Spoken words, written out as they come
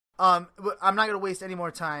But I'm not gonna waste any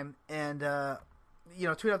more time, and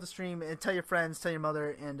tweet out the stream and tell your friends, tell your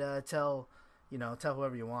mother, and tell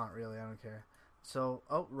whoever you want. Really, I don't care. So,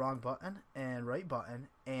 wrong button and right button,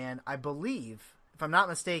 and I believe, if I'm not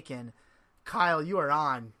mistaken, Kyle, you are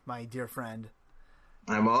on, my dear friend.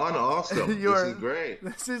 I'm on. Awesome. This is great.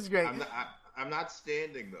 This is great. I'm not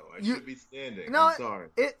standing though. I should be standing. No, I'm sorry.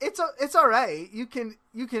 It's all right. You can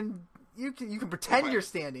pretend you're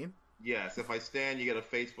standing. Yes, if I stand, you get a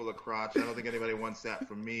face full of crotch. I don't think anybody wants that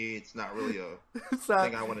from me. It's not really a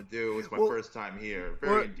thing I want to do. It's my first time here.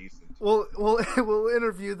 Very indecent. We'll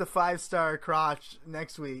interview the 5-star crotch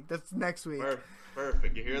next week. That's next week.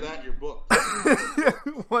 Perfect. You hear that? You're booked.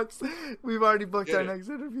 We've already booked our next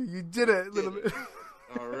interview. You did it a little bit.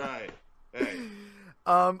 All right. Hey.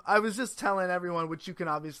 I was just telling everyone, which you can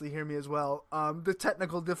obviously hear me as well, the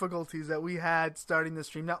technical difficulties that we had starting the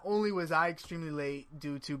stream. Not only was I extremely late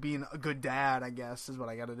due to being a good dad, I guess, is what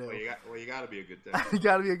I got to do. Well, you got to be a good dad. You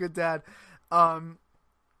got to be a good dad.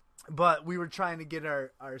 But we were trying to get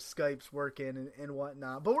our Skypes working and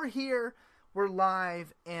whatnot. But we're here, we're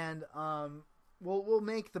live, and we'll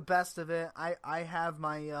make the best of it. I have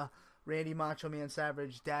my Randy Macho Man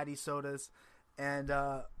Savage Daddy sodas, and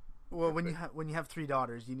well, when you have 3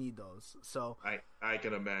 daughters, you need those. So I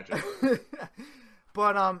can imagine.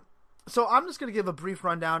 But so I'm just gonna give a brief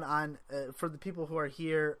rundown on for the people who are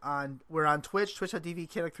here we're on Twitch, twitch.tv,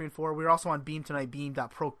 KDog3and4. We're also on Beam tonight,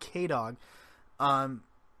 beam.pro KDog.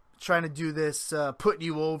 Trying to do this putting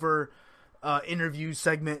you over interview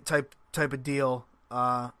segment type of deal.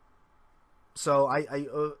 So I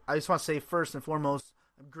just want to say first and foremost,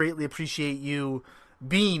 I greatly appreciate you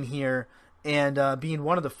being here. And being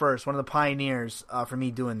one of the pioneers for me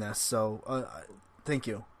doing this. So, thank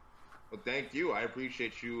you. Well, thank you. I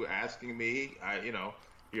appreciate you asking me.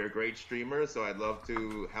 You're a great streamer, so I'd love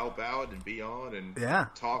to help out and be on and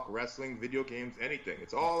talk wrestling, video games, anything.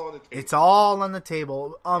 It's all on the table. It's all on the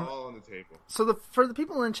table. All on the table. So for the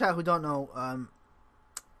people in chat who don't know,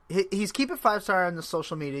 he's keeping 5-star on the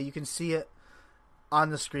social media. You can see it on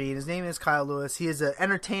the screen. His name is Kyle Lewis. He is an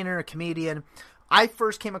entertainer, a comedian. I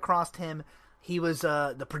first came across him. He was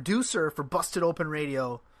the producer for Busted Open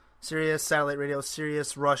Radio, Sirius Satellite Radio,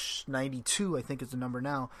 Sirius Rush 92, I think is the number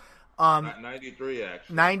now. 93,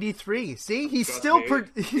 actually. 93. See, he's Trust still...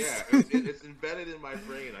 it's embedded in my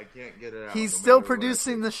brain. I can't get it out. He's still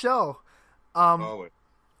producing the show. Always.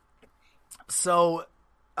 So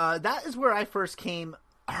that is where I first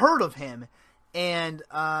heard of him, and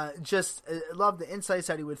just loved the insights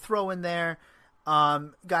that he would throw in there.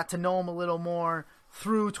 Got to know him a little more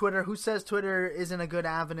through Twitter. Who says Twitter isn't a good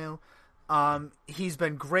avenue? He's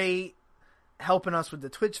been great helping us with the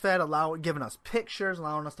Twitch fed, giving us pictures,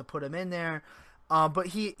 allowing us to put him in there. But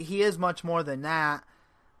he is much more than that.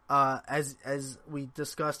 As we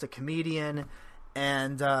discussed, a comedian,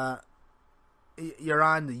 and you're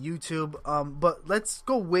on the YouTube. But let's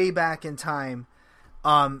go way back in time.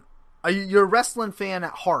 You're a wrestling fan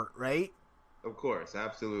at heart, right? Of course,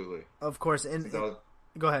 absolutely. Of course.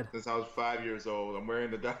 Go ahead. Since I was 5 years old, I'm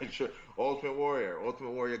wearing the diet shirt. Ultimate Warrior.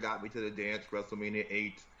 Ultimate Warrior got me to the dance, WrestleMania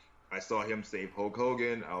 8. I saw him save Hulk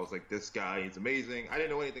Hogan. I was like, this guy is amazing. I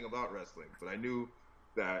didn't know anything about wrestling, but I knew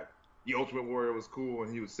that the Ultimate Warrior was cool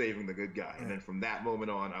and he was saving the good guy. And then from that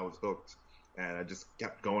moment on, I was hooked. And I just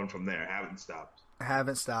kept going from there. I haven't stopped.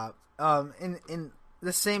 In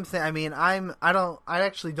the same thing. I mean, I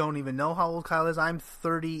actually don't even know how old Kyle is. I'm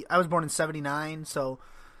 30. I was born in 79, so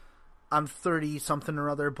I'm 30 something or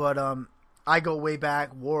other. But I go way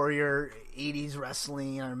back. Warrior, 80s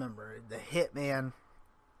wrestling. I remember the Hitman.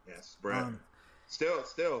 Yes, Bret. Still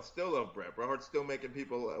love Bret. Bret Hart's still making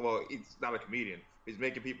people. Well, he's not a comedian. He's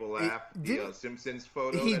making people laugh. The Simpsons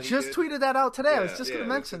photo. He just tweeted that out today. I was just going to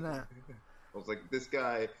mention that. I was like, this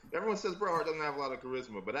guy. Everyone says Bret Hart doesn't have a lot of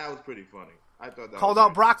charisma, but that was pretty funny. I thought that called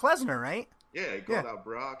out Brock Lesnar, right? Yeah, he called out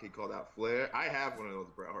Brock. He called out Flair. I have one of those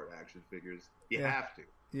Bret Hart action figures. You have to.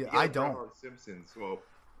 Yeah, I don't. Bret Hart Simpsons. Well,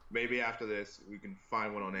 maybe after this we can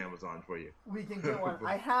find one on Amazon for you. We can get one.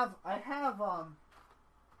 I have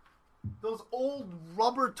those old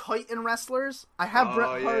rubber Titan wrestlers. I have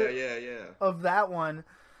Bret Hart of that one.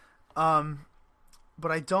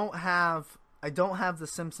 But I don't have the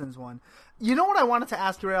Simpsons one. You know what I wanted to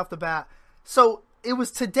ask you right off the bat? So it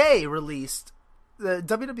was today released, the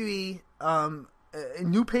WWE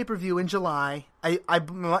new pay-per-view in July.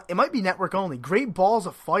 It might be network only. Great Balls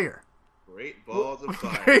of Fire. Great Balls of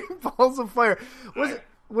Fire. Great Balls of Fire.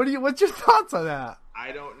 What's your thoughts on that?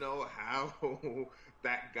 I don't know how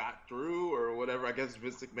that got through or whatever. I guess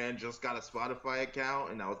Vince McMahon just got a Spotify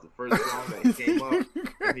account, and that was the first song that came up.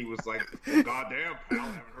 And he was like, "Oh, goddamn, pal, I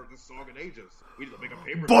haven't heard this song in ages. We need to make a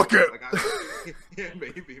paper." Book it. Like, yeah,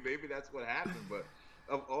 maybe that's what happened. But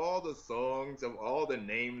of all the songs, of all the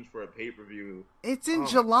names for a pay-per-view, it's in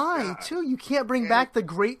July too. You can't bring back the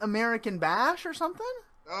Great American Bash or something?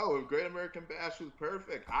 Oh, Great American Bash was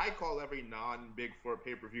perfect. I call every non-Big Four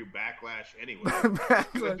pay-per-view Backlash anyway.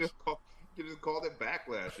 Backlash. You just called it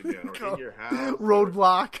Backlash again, or In Your House,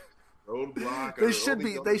 Roadblock.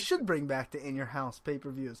 Roadblock. They should bring back the In Your House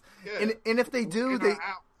pay-per-views. Yeah. And if they do,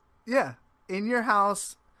 In Your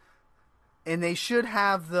House, and they should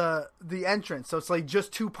have the entrance. So it's like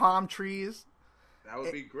just two palm trees. That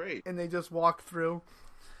would be great. And they just walk through.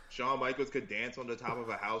 Shawn Michaels could dance on the top of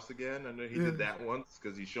a house again. I know he did that once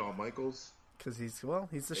because he's Shawn Michaels. Because he's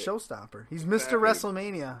the showstopper. He's Mr.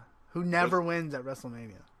 WrestleMania, who never wins at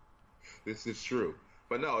WrestleMania. This is true.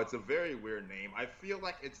 But no, it's a very weird name. I feel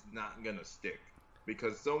like it's not going to stick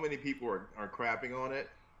because so many people are crapping on it.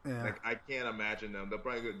 Yeah. Like, I can't imagine them.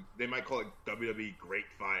 They might call it WWE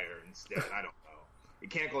Great Fire instead. I don't know. You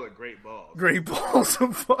can't call it Great Balls. Great Balls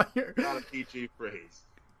of Fire. Not a PG phrase.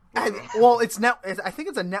 But, well, I think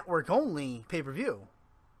it's a network-only pay-per-view.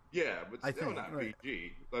 Yeah, but still not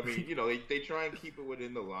PG. I mean, they try and keep it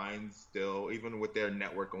within the lines still, even with their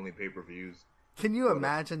network-only pay-per-views. Can you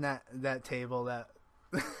imagine that table that...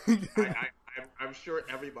 I'm sure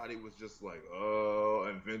everybody was just like, oh,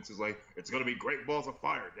 and Vince is like, it's going to be Great Balls of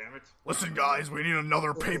Fire, damn it. Listen, guys, we need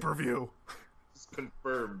another pay-per-view. It's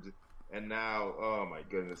confirmed. And now, oh my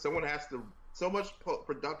goodness. So much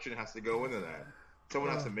production has to go into that.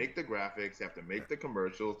 Someone has to make the graphics, have to make the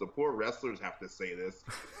commercials. The poor wrestlers have to say this.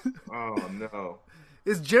 Oh, no.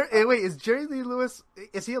 Is Jerry Lee Lewis,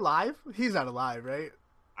 is he alive? He's not alive, right?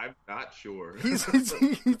 I'm not sure. If he is,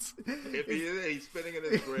 he's spinning in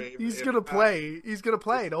his grave. He's gonna play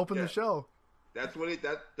to open the show. That's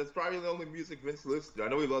that's probably the only music Vince listens to. I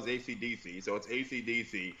know he loves AC/DC, so it's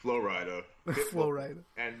AC/DC, Flow Rider,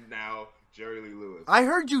 and now Jerry Lee Lewis. I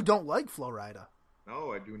heard you don't like Flow Rider.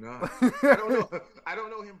 No, I do not. I don't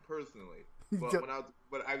know him personally,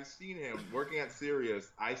 but I've seen him working at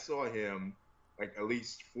Sirius. I saw him like at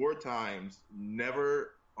least 4 times,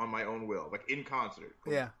 never on my own will, like in concert.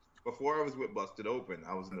 Yeah. Before I was with Busted Open,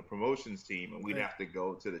 I was in the promotions team, and we'd have to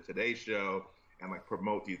go to the Today Show and like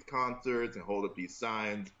promote these concerts and hold up these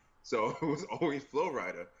signs. So it was always Flow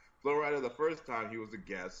Rider. Flow Rider, the first time he was a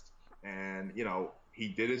guest, and he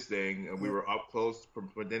did his thing, and we were up close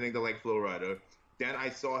pretending to like Flow Rider. Then I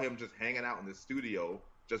saw him just hanging out in the studio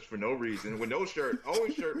just for no reason, with no shirt,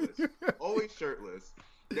 always shirtless.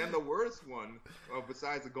 Then the worst one,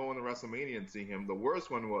 besides going to WrestleMania and seeing him, the worst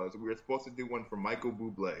one was we were supposed to do one for Michael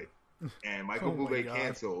Bublé, and Michael Bublé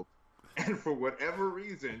canceled. And for whatever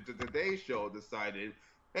reason, the Today Show decided,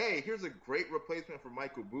 hey, here's a great replacement for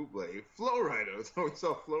Michael Bublé, Flow Rider. So we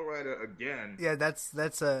saw Flow Rider again. Yeah, that's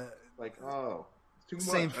a like too much.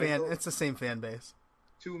 Same fan. It's the same fan base.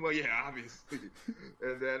 Too much, yeah, obviously.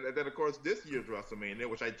 and then of course this year's WrestleMania,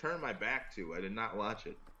 which I turned my back to. I did not watch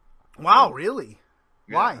it. Wow, really?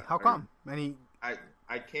 Yeah, why? How come?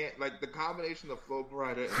 I can't, like, the combination of Flow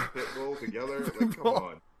Rider and Pitbull together. Like, come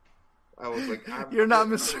on. I was like, you're not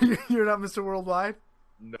Mr. Worldwide.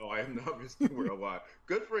 No, I am not Mr. Worldwide.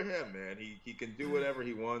 Good for him, man. He can do whatever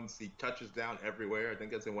he wants. He touches down everywhere. I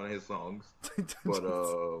think that's in one of his songs. But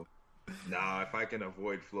if I can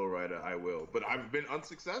avoid Flow Rider, I will. But I've been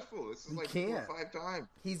unsuccessful. This is 4 or 5 times.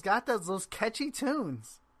 He's got those catchy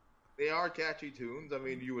tunes. They are catchy tunes. I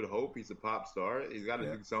mean, you would hope he's a pop star. He's got to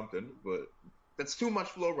do something. But that's too much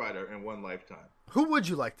Flow Rider in one lifetime. Who would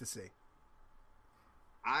you like to see?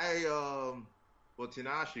 Well,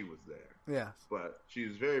 Tinashe was there. Yes. But she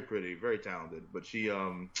was very pretty, very talented. But she,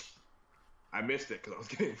 I missed it because I was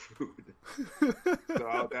getting food.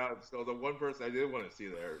 So the one person I did want to see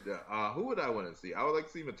there, who would I want to see? I would like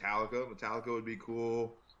to see Metallica. Metallica would be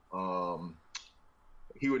cool.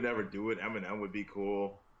 He would never do it. Eminem would be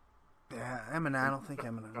cool. Yeah, Eminem. I don't think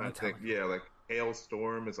Eminem. I think, like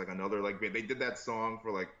Hailstorm is like another, like, they did that song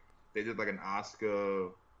for like, they did like an Oscar,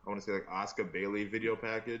 I want to say like Oscar Bailey video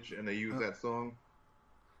package, and they used that song.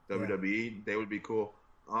 WWE, they would be cool.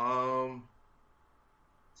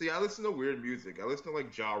 See, I listen to weird music. I listen to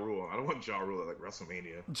like Ja Rule. I don't want Ja Rule at like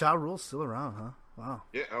WrestleMania. Ja Rule's still around, huh? Wow.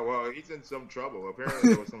 Yeah, well, he's in some trouble. Apparently,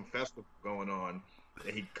 there was some festival going on,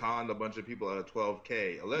 and he conned a bunch of people out of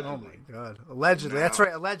 12K, allegedly. Oh my God, allegedly. That's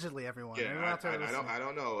right, allegedly, everyone. Yeah, I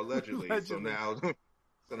don't know, allegedly. So now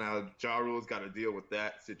Ja Rule's got to deal with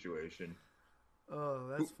that situation. Oh,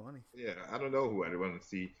 that's funny. Yeah, I don't know who I want to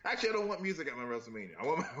see. Actually, I don't want music at my WrestleMania. I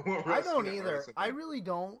want I wrestling don't at my either. I WrestleMania. really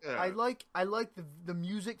don't. Yeah. I like the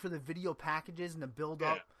music for the video packages and the build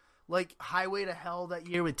Yeah. up. Like Highway to Hell that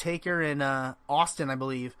year with Taker and Austin, I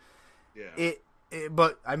believe. Yeah.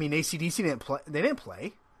 But I mean, AC/DC didn't play. They didn't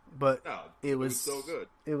play, but No, it was so good.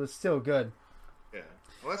 It was still good. Yeah.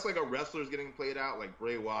 Unless like a wrestler's getting played out, like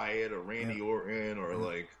Bray Wyatt or Randy Orton, or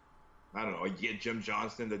like I don't know, get Jim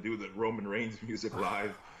Johnston to do the Roman Reigns music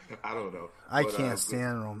live. I don't know. I can't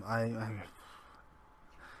stand them. I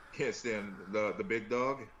can't stand the big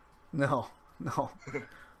dog. No.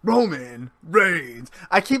 Roman Reigns.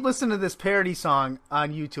 I keep listening to this parody song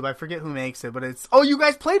on YouTube. I forget who makes it, but it's you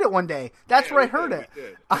guys played it one day. That's where I heard it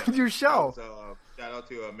on your show. Shout out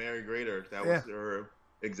to Mary Grader. That was her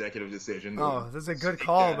executive decision. Oh, that's a good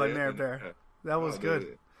call by Mary Bear. That was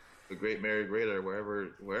good. The great Mary Grader,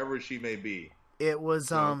 wherever she may be. It was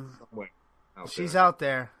somewhere she's out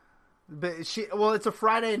there. But it's a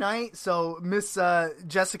Friday night, so Miss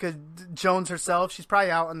Jessica Jones herself, she's probably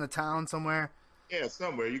out in the town somewhere. Yeah,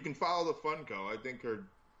 somewhere. You can follow the Funko. I think her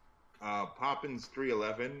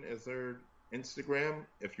Poppins311 is her Instagram.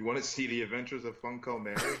 If you want to see the adventures of Funko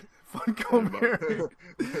Mary. Funko Mary.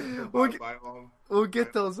 We'll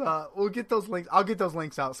get those links. I'll get those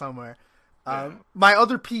links out somewhere. My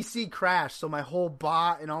other PC crashed, so my whole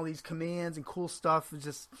bot and all these commands and cool stuff is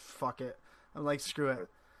just fuck it. I'm like, screw it.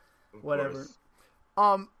 Whatever.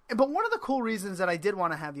 But one of the cool reasons that I did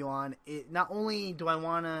want to have you on, not only do I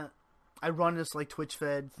run this like Twitch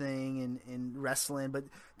fed thing and wrestling, but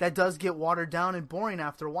that does get watered down and boring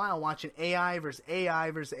after a while watching AI versus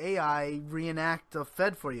AI reenact the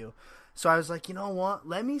fed for you. So I was like, you know what?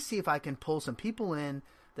 Let me see if I can pull some people in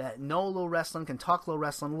that know a little wrestling, can talk a little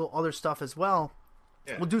wrestling, a little other stuff as well.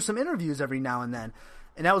 Yeah. We'll do some interviews every now and then.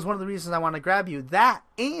 And that was one of the reasons I want to grab you. That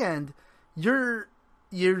and you're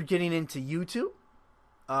getting into YouTube.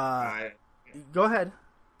 Go ahead.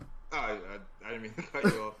 I didn't mean to cut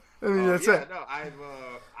you off. I mean, that's it. No,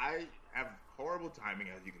 I have horrible timing,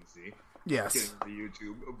 as you can see. Yes. Getting to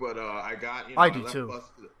YouTube, but I got. I do too.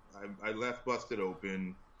 I left Busted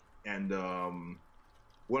Open, and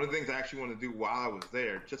one of the things I actually want to do while I was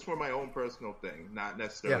there, just for my own personal thing, not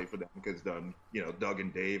necessarily for them, because Doug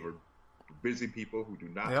and Dave are busy people who do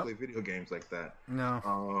not play video games like that.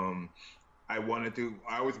 No. I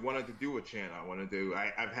always wanted to do a channel.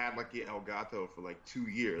 I've had like the Elgato for like 2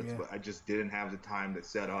 years, but I just didn't have the time to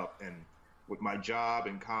set up. And with my job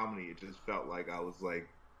and comedy, it just felt like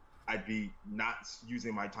I'd be not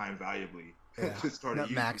using my time valuely to start not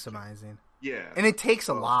maximizing. Yeah. And it takes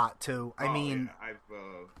a lot too. I mean,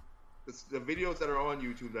 the videos that are on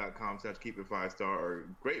youtube.com/keepit5star are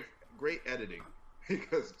great editing,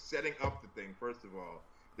 because setting up the thing, first of all,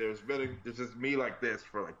 there's just me like this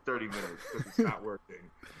for like 30 minutes because it's not working,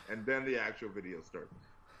 and then the actual video starts.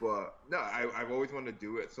 But no, I've always wanted to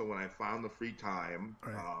do it. So when I found the free time,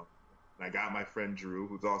 I got my friend Drew,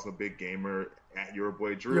 who's also a big gamer, at Your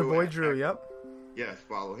Boy Drew. Yep. Yes,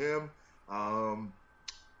 follow him.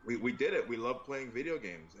 We did it. We love playing video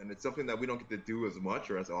games, and it's something that we don't get to do as much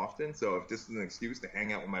or as often. So if this is an excuse to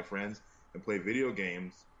hang out with my friends and play video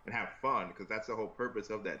games and have fun, because that's the whole purpose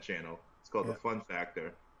of that channel. It's called the Fun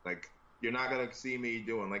Factor. Like, you're not gonna see me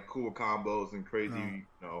doing like cool combos and crazy,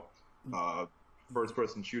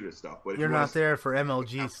 first-person shooter stuff. But you're not there for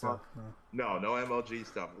MLG stuff. No MLG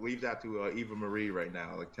stuff. Leave that to Eva Marie right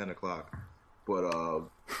now, like 10 o'clock. But I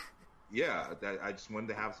just wanted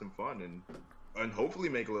to have some fun and hopefully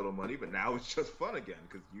make a little money. But now it's just fun again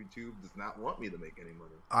because YouTube does not want me to make any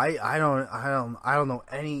money. I don't know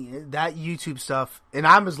any that YouTube stuff, and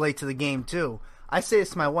I'm as late to the game too. I say this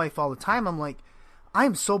to my wife all the time. I'm like,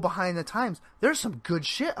 I'm so behind the times. There's some good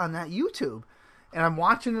shit on that YouTube, and I'm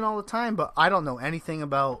watching it all the time, but I don't know anything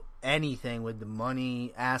about anything with the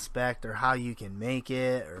money aspect or how you can make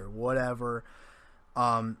it or whatever.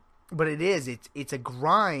 But it's a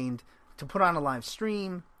grind to put on a live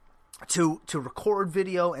stream, to record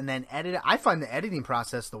video and then edit it. I find the editing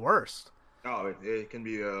process the worst. Oh, it can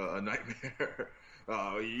be a nightmare.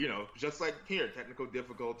 Just like here, technical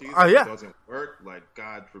difficulties. Oh, yeah. It doesn't work. Like,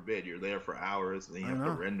 God forbid, you're there for hours and then you have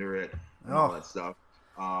to render it and all that stuff.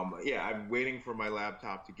 I'm waiting for my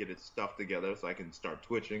laptop to get its stuff together so I can start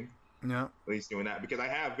twitching. Yeah. At least doing that, because I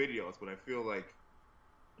have videos, but I feel like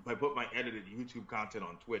if I put my edited YouTube content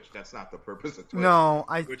on Twitch, that's not the purpose of Twitch. No,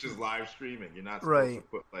 Twitch is live streaming. You're not supposed to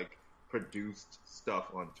put like produced stuff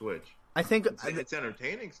on Twitch. I think it's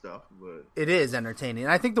entertaining stuff, but it is entertaining.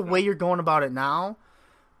 And I think the way you're going about it now,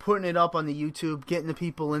 putting it up on the YouTube, getting the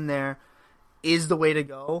people in there, is the way to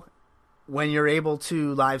go. When you're able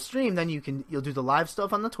to live stream, then you'll do the live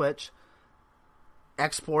stuff on the Twitch,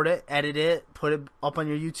 export it, edit it, put it up on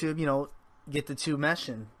your YouTube. You know, get the two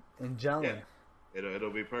meshing and gelling. Yeah,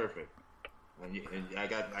 it'll be perfect. And I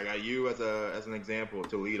got you as an example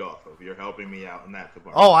to lead off of. You're helping me out in that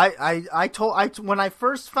department. Oh, when I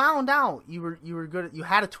first found out you were good. You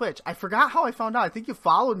had a Twitch. I forgot how I found out. I think you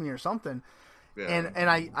followed me or something. Yeah. And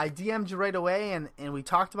I DM'd you right away and we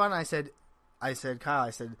talked about it. And I said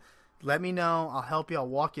Kyle, let me know. I'll help you. I'll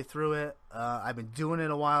walk you through it. I've been doing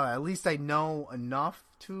it a while. At least I know enough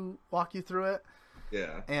to walk you through it.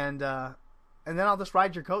 Yeah. And then I'll just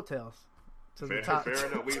ride your coattails. Fair enough.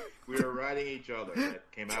 We were riding each other.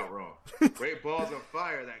 That came out wrong. Great Balls of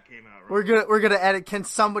Fire. That came out wrong. We're gonna edit. Can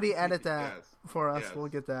somebody edit that for us? Yes. We'll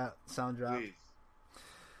get that sound drop. Please.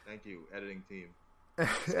 Thank you, editing team.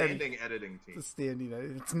 Standing editing team. Standing.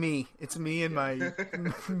 It's me. It's me and my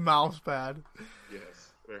mouse pad.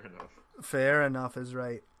 Yes. Fair enough. Fair enough is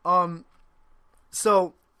right.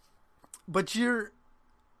 So, but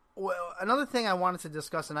another thing I wanted to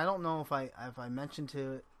discuss, and I don't know if I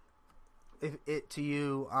mentioned it to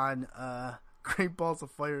you on Great Balls of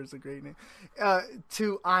Fire is a great name.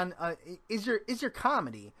 Is your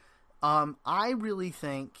comedy. I really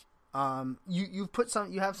think you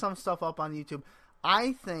have some stuff up on YouTube.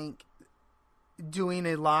 I think doing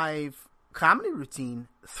a live comedy routine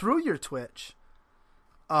through your Twitch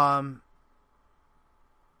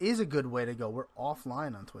is a good way to go. We're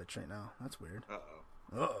offline on Twitch right now. That's weird.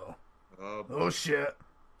 Uh-oh. Oh shit.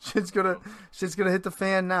 Shit's gonna hit the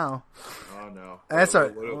fan now. Oh no. That's all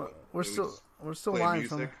right. We're still live.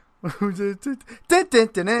 Music. I'll see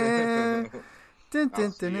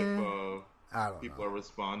if people are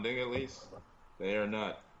responding at least. They are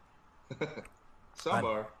not. Some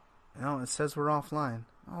are. No, it says we're offline.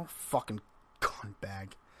 Oh, fucking gun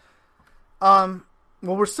bag. Well,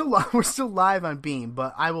 we're still live on Beam,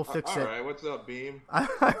 but I will fix it. All right, what's up, Beam?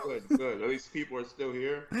 Good. At least people are still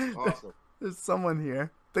here. Awesome. There's someone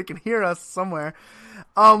here. They can hear us somewhere.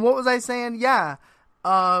 What was I saying? Yeah.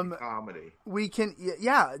 Comedy. We can.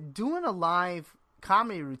 Yeah, doing a live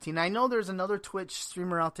comedy routine. I know there's another Twitch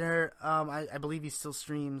streamer out there. I believe he still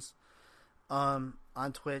streams.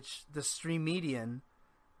 On Twitch, the Stream Median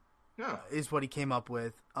is what he came up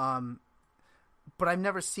with. But I've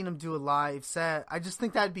never seen him do a live set. I just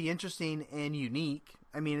think that'd be interesting and unique.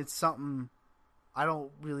 I mean, it's something I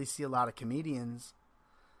don't really see a lot of comedians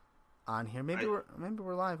on here. Maybe we're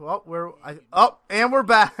live. And we're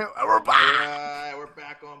back. We're back. We're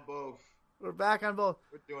back on both. We're back on both.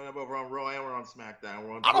 We're doing it both. We're on Raw and we're on SmackDown.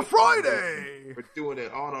 We're on a Friday. We're doing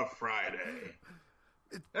it on a Friday.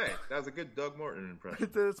 Hey, that was a good Doug Morton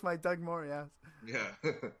impression. It's my Doug Morton, yes.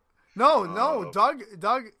 Yeah. No, Doug.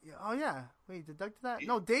 Oh yeah. Wait, did Doug do that?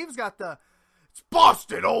 No, Dave's got it's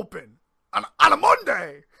busted open on a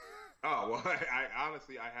Monday. Oh well, I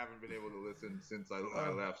honestly haven't been able to listen since I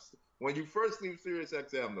left. When you first leave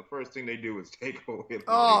SiriusXM, the first thing they do is take away the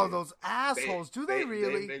radio. Those assholes! Do they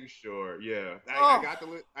really? They make sure. Yeah, I got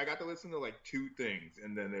to listen to like 2 things,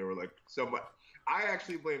 and then they were like, somebody. I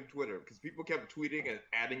actually blame Twitter because people kept tweeting and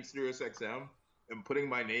adding SiriusXM and putting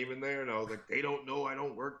my name in there, and I was like, they don't know I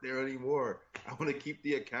don't work there anymore. I want to keep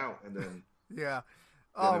the account, and then yeah.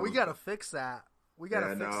 Oh, we gotta fix that. Fix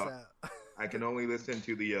that. I can only listen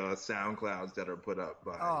to the SoundClouds that are put up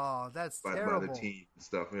by terrible. By the team and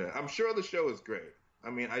stuff. Yeah, I'm sure the show is great. I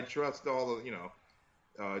mean, I trust all the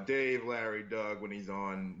Dave, Larry, Doug when he's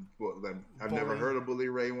on. Well, I've never heard a Bully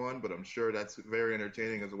Ray one, but I'm sure that's very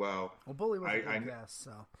entertaining as well. Well, Bully was a good guest,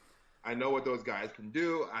 so I know what those guys can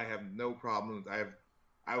do. I have no problems.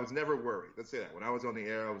 I was never worried. Let's say that when I was on the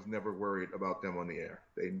air, I was never worried about them on the air.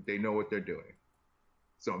 They know what they're doing.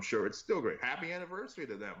 So I'm sure it's still great. Happy anniversary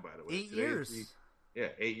to them, by the way. 8 years.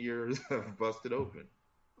 8 years of Busted Open.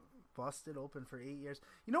 Busted Open for 8 years.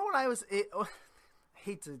 You know what I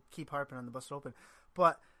hate to keep harping on the Busted Open,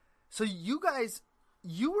 but so you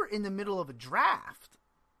were in the middle of a draft.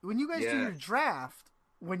 When you guys do your draft,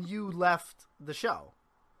 when you left the show.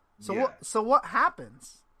 So what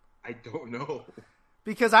happens? I don't know.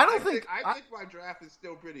 Because I think my draft is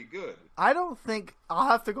still pretty good. I don't think I'll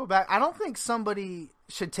have to go back. I don't think somebody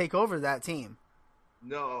should take over that team.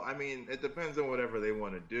 No, I mean it depends on whatever they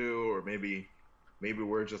want to do, or maybe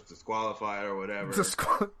we're just disqualified or whatever. I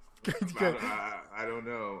don't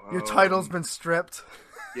know. Your title's been stripped.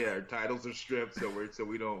 Yeah, our titles are stripped, so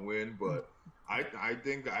we don't win. But I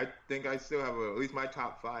think I still have at least my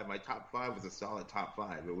top 5. My top 5 was a solid top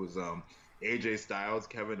 5. It was AJ Styles,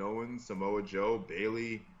 Kevin Owens, Samoa Joe,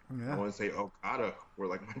 Bayley. Yeah. I want to say Okada were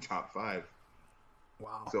like my top 5.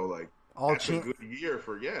 Wow. So like all a good year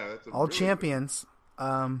for that's all really champions.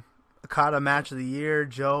 Okada match of the year,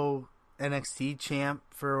 Joe NXT champ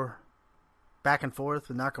for back and forth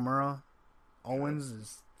with Nakamura. Owens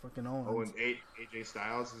is fucking Owens. AJ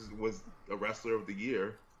Styles was a wrestler of the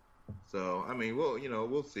year. So I mean,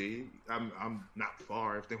 we'll see. I'm not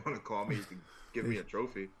far. If they want to call me, you can give me a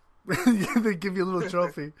trophy. They give you a little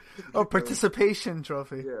trophy, a participation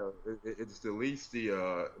trophy. Yeah, it's the least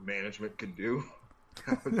the management can do.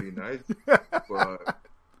 That would be nice, but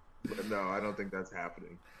no, I don't think that's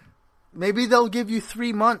happening. Maybe they'll give you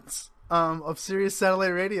 3 months of Sirius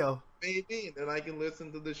Satellite Radio. Maybe, and then I can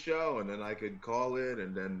listen to the show, and then I could call it,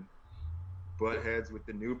 and then butt heads with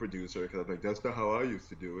the new producer because like that's not how I used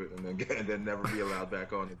to do it, and then never be allowed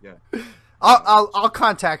back on again. I'll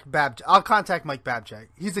contact I'll contact Mike Babjack.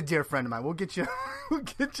 He's a dear friend of mine. We'll get you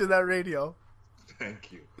that radio.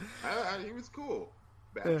 Thank you. He was cool.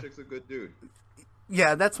 Babjack's a good dude.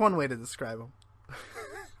 Yeah, that's one way to describe him.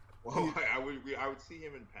 Well, I would see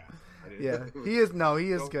him in passing. Yeah, he is. No,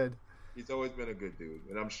 he is good. He's always been a good dude,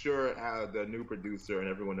 and I'm sure the new producer and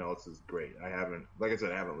everyone else is great. I haven't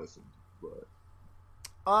listened, but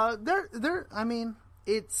they're. I mean,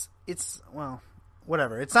 it's well,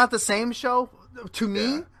 whatever. It's not the same show to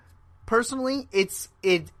me. Yeah. Personally, it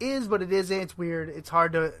is, but it isn't. It's weird. It's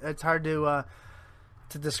hard to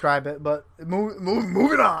describe it. But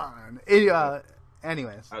moving on.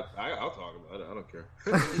 Anyways, I'll talk about it. I don't care.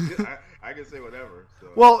 I can say whatever.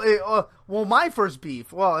 So. Well, my first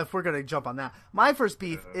beef. Well, if we're gonna jump on that, my first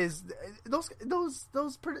beef is those.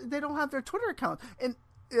 They don't have their Twitter account, and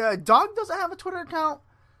Doug doesn't have a Twitter account.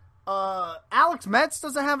 Alex Metz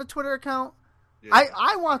doesn't have a Twitter account. Yeah.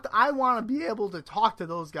 I want to be able to talk to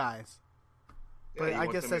those guys. But I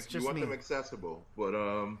guess that's just me. You want them accessible, but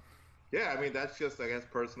yeah. I mean, that's just I guess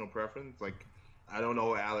personal preference. Like. I don't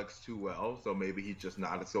know Alex too well, so maybe he's just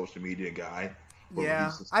not a social media guy.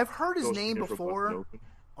 Yeah, I've heard his name before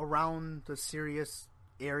around the Sirius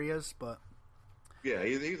areas, but yeah,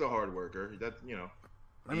 he's a hard worker. That he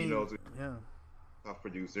knows yeah, tough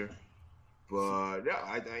producer. But yeah,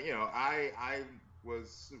 I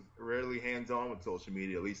was rarely hands on with social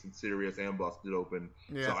media, at least in Sirius and Busted Open.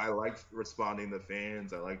 Yeah. So I liked responding to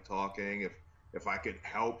fans. I liked talking. If I could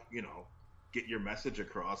help, get your message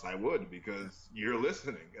across, I would, because you're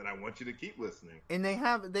listening and I want you to keep listening. And they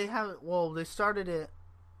started it.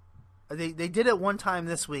 They did it one time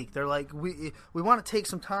this week. They're like, we want to take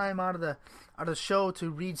some time out of the show to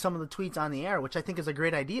read some of the tweets on the air, which I think is a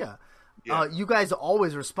great idea. Yeah. You guys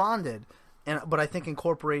always responded, but I think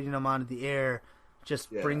incorporating them onto the air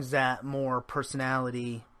just brings that more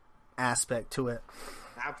personality aspect to it.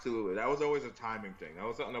 Absolutely. That was always a timing thing. That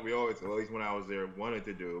was something that we always, at least when I was there, wanted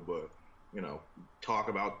to do, but talk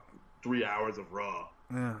about 3 hours of Raw.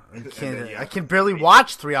 Yeah, I can barely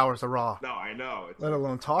watch 3 hours of Raw. No, I know. Let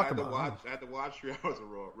alone talk about it. I had to watch 3 hours of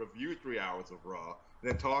Raw, review 3 hours of Raw,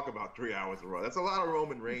 and then talk about 3 hours of Raw. That's a lot of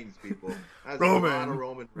Roman Reigns, people. That's a lot of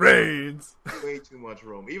Roman Reigns. Way too much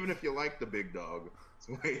Roman. Even if you like the big dog, it's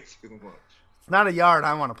way too much. It's not a yard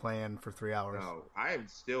I want to play in for 3 hours. No, I am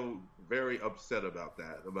still very upset about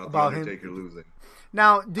that, about The Undertaker losing.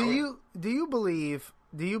 Now, do you believe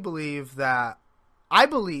that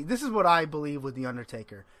this is what I believe with The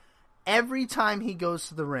Undertaker. Every time he goes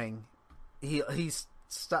to the ring,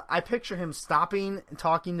 I picture him stopping and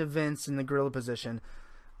talking to Vince in the gorilla position.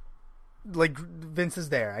 Like, Vince is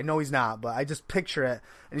there. I know he's not, but I just picture it.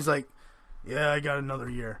 And he's like, yeah, I got another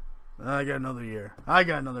year. I got another year. I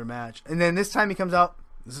got another match. And then this time he comes out,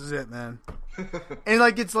 this is it, man. And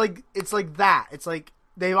it's like that. It's like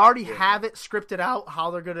they already have it scripted out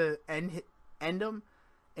how they're going to end him.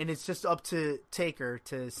 And it's just up to Taker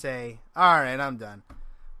to say, all right, I'm done.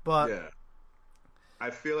 But yeah, I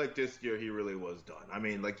feel like this year he really was done. I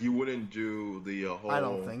mean, like, you wouldn't do the whole... I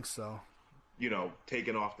don't think so.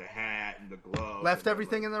 Taking off the hat and the gloves. Left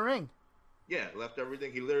everything in the ring. Yeah, left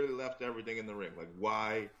everything. He literally left everything in the ring. Like,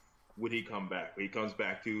 why would he come back? He comes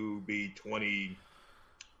back to be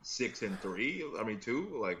 26-3. I mean,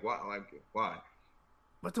 2. Like, why? Why?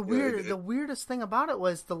 But the weirdest thing about it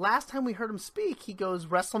was the last time we heard him speak, he goes,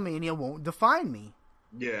 "WrestleMania won't define me."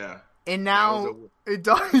 Yeah, and now it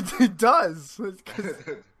does. It does.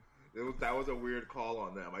 That was a weird call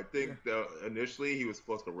on them. I think initially he was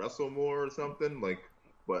supposed to wrestle more or something.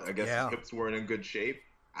 But I guess his hips weren't in good shape.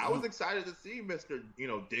 I was excited to see Mr.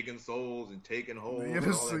 Digging souls and taking holes. And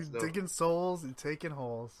all that stuff. Digging souls and taking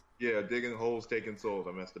holes. Yeah, digging holes, taking souls.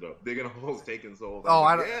 I messed it up. Digging holes, taking souls.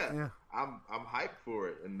 I'm hyped for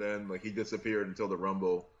it. And then he disappeared until the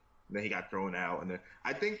Rumble. And then he got thrown out. And then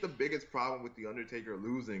I think the biggest problem with The Undertaker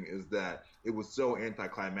losing is that it was so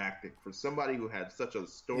anticlimactic. For somebody who had such a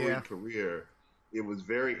storied career, it was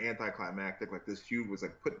very anticlimactic. Like, this feud was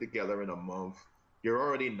put together in a month. You're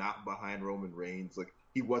already not behind Roman Reigns. Like,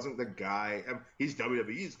 he wasn't the guy. He's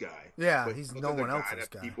WWE's guy. Yeah, but he's he no wasn't one the else's that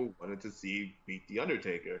guy. people wanted to see beat the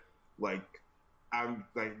Undertaker. Like, I'm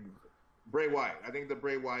like Bray Wyatt. I think the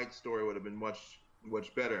Bray Wyatt story would have been much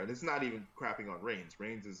better. And it's not even crapping on Reigns.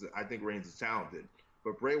 I think Reigns is talented,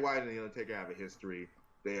 but Bray Wyatt and the Undertaker have a history.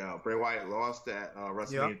 Bray Wyatt lost at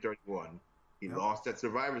WrestleMania 31. He lost at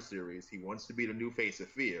Survivor Series. He wants to be the new face of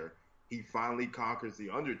Fear. He finally conquers the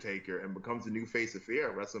Undertaker and becomes the new face of Fear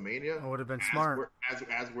at WrestleMania. It would have been smart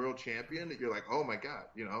as world champion. You're like, oh my god,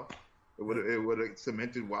 it would have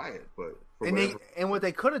cemented Wyatt. But what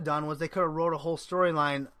they could have done was they could have wrote a whole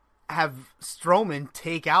storyline, have Strowman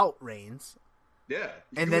take out Reigns. Yeah,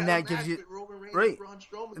 and then that gives you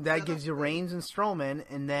that gives you Reigns and Strowman,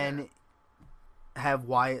 and then have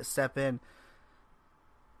Wyatt step in.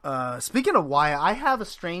 Speaking of Wyatt, I have a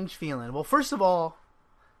strange feeling. Well, first of all,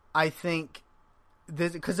 I think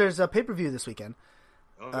because there's a pay-per-view this weekend.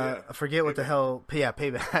 I forget what the hell. Yeah,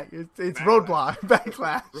 Payback. It's Roadblock.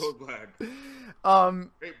 Backlash. Roadblock.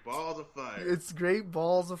 Great balls of fire. It's great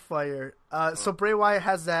balls of fire. So Bray Wyatt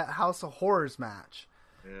has that House of Horrors match.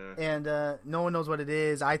 Yeah. And no one knows what it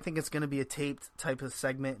is. I think it's going to be a taped type of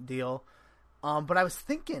segment deal. But I was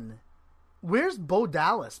thinking, where's Bo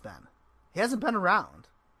Dallas been? He hasn't been around.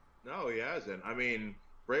 No, he hasn't. I mean,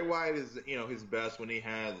 Bray Wyatt is, his best when he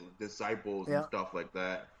has disciples and stuff like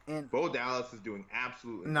that. And Bo Dallas is doing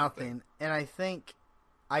absolutely nothing. And I think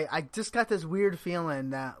I just got this weird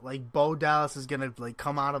feeling that like Bo Dallas is gonna like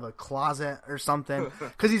come out of a closet or something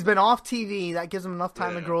because he's been off TV. That gives him enough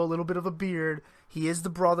time to grow a little bit of a beard. He is the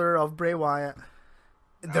brother of Bray Wyatt.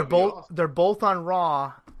 They're both on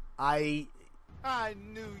Raw. I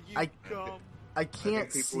knew you'd come. I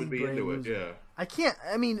can't see Bray losing. Yeah. I can't.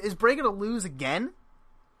 I mean, is Bray gonna lose again?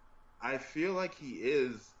 I feel like he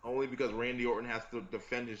is, only because Randy Orton has to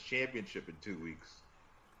defend his championship in 2 weeks.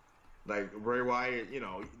 Like, Bray Wyatt,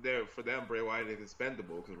 for them, Bray Wyatt is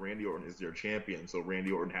expendable because Randy Orton is their champion, so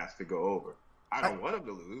Randy Orton has to go over. I don't want him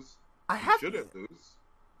to lose. He shouldn't lose.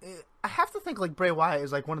 I have to think, like, Bray Wyatt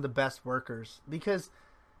is, like, one of the best workers because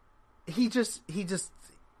he just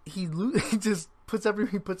puts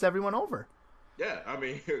everyone over. Yeah, I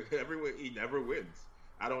mean, he never wins.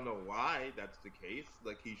 I don't know why that's the case.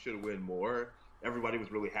 Like, he should win more. Everybody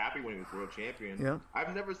was really happy when he was world champion. Yeah.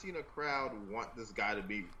 I've never seen a crowd want this guy to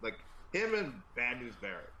be like him and Bad News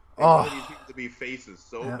Barrett. They Oh. want these people to be faces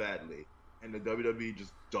so badly, and the WWE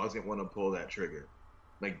just doesn't want to pull that trigger.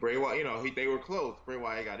 Like Bray Wyatt, they were close. Bray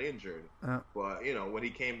Wyatt got injured, but when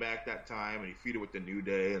he came back that time and he feuded with the New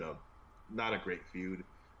Day in not a great feud.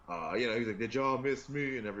 He was like, "Did y'all miss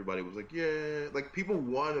me?" And everybody was like, "Yeah." Like, people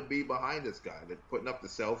want to be behind this guy. They're putting up the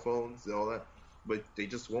cell phones and all that, but they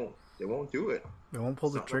just won't. They won't do it. They won't pull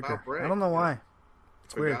the trigger. Bray. I don't know why.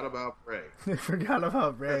 It's weird. Forgot about Bray. They forgot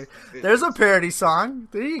about Bray. There's a parody song.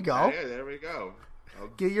 There you go. Yeah, there we go.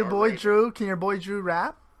 Get your boy Drew. Can your boy Drew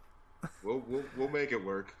rap? We'll make it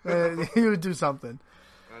work. He would do something.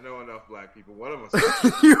 I know enough black people. One of us.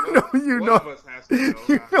 Has one of us has to know.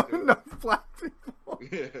 You know enough black people.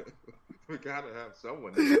 Yeah, we gotta have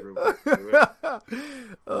someone in the group to do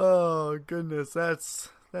it. Oh goodness, that's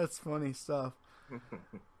funny stuff.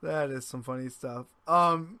 That is some funny stuff.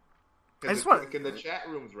 I just want. Can the chat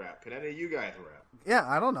rooms rap? Can any of you guys rap? Yeah,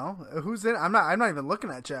 I don't know who's in. I'm not even looking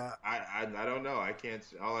at chat. I don't know. I can't.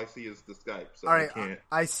 All I see is the Skype. So all right, I can't.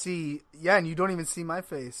 I see. Yeah, and you don't even see my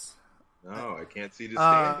face. No, I can't see the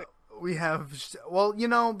standing. We have,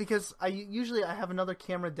 because I have another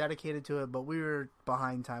camera dedicated to it, but we were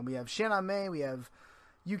behind time. We have Shannon May, we have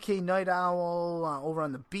UK Night Owl over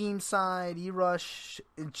on the Beam side, E-Rush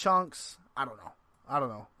in chunks. I don't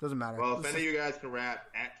know. Doesn't matter. Well, if any of you guys can rap,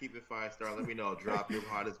 at Keep It 5-Star, let me know. Drop your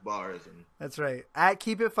hottest bars. That's right. At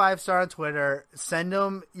Keep It 5-Star on Twitter. Send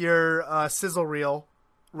them your sizzle reel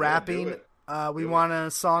rapping. We want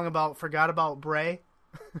a song about Forgot About Bray.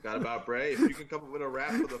 Forgot about Bray. If you can come up with a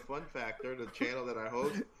rap for the Fun Factor, the channel that I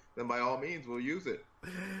host, then by all means, we'll use it.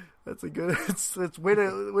 That's a good. It's way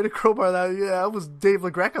to crowbar that. Yeah, that was Dave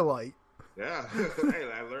LaGreca light. Yeah,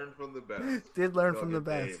 hey, I learned from the best. Did learn from the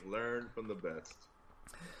best. Dave learned from the best.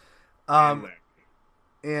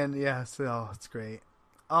 And yeah, so it's great.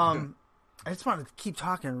 I just wanted to keep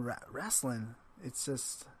talking wrestling. It's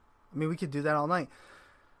just, we could do that all night.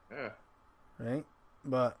 Yeah. Right,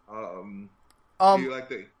 but do you like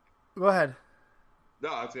the? Go ahead.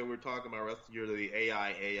 No, I'd say we're talking about rest of the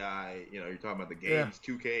AI. You're talking about the games.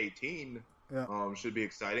 2K18. Yeah. Should be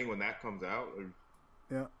exciting when that comes out.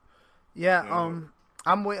 Yeah. I'm.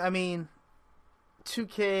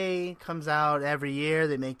 2K comes out every year.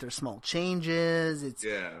 They make their small changes.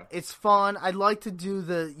 It's fun. I'd like to do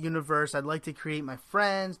the universe. I'd like to create my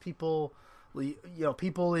friends, people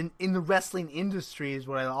people in the wrestling industry is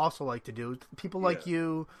what I also like to do. People like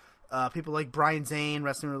you, people like Brian Zane,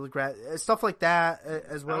 Wrestling with Regret, stuff like that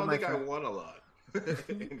as well. I don't think I won a lot.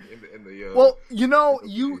 in the, well,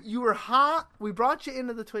 you were hot. We brought you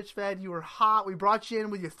into the Twitch Fed. You were hot. We brought you in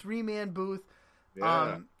with your 3-man booth,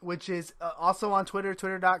 which is also on Twitter,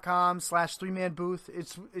 twitter.com/3man booth.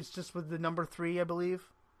 It's just with the number 3, I believe.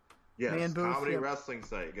 Yes, Man booth, comedy wrestling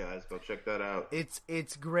site, guys. Go check that out.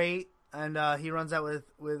 It's great, and he runs that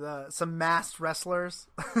with some masked wrestlers.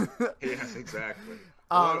 Yes, exactly.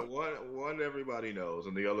 One everybody knows,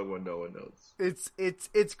 and the other one no one knows.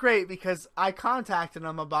 It's great because I contacted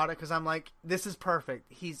him about it because I'm like, this is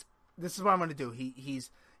perfect. This is what I'm gonna do. He's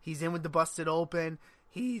in with the Busted Open.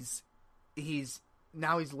 He's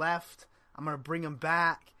now he's left. I'm gonna bring him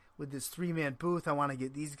back with this 3-man booth. I want to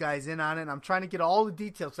get these guys in on it. I'm trying to get all the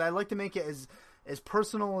details because I like to make it as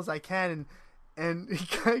personal as I can. And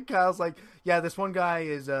Kyle's like, yeah, this one guy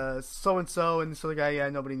is so-and-so, and this other guy, yeah,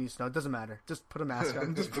 nobody needs to know. It doesn't matter. Just put a mask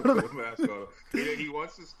on. Just put a mask on. He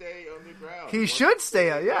wants to stay underground. He should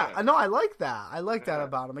stay. Yeah. I know. I like that. I like that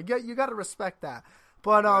about him. You got to respect that.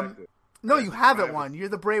 But no, you haven't won. You're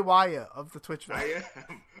the Bray Wyatt of the Twitch. I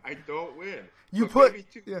am. I don't win.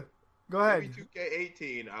 Go ahead. Maybe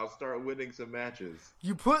 2K18, I'll start winning some matches.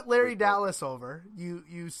 You put Larry Dallas over. You.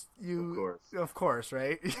 Of course,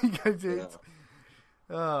 right?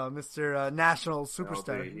 Mr. National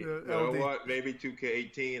Superstar. You know what? Maybe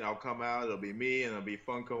 2K18, I'll come out. It'll be me, and it'll be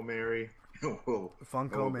Funko Mary.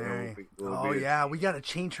 Funko Mary. Yeah, we got to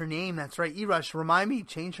change her name. That's right. E-Rush, remind me,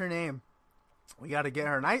 change her name. We got to get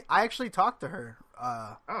her. And I actually talked to her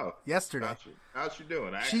yesterday. How's she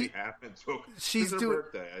doing? I actually haven't spoken. She's doing her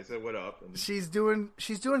birthday. I said, what up? And she's doing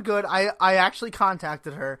good. I actually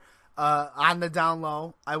contacted her on the down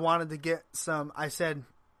low. I wanted to get some. I said,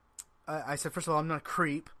 first of all, I'm not a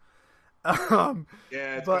creep. Yeah,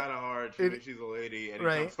 it's kind of hard. She's a lady.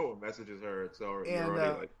 Anytime someone messages her, you're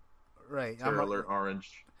already like, right. I'm alert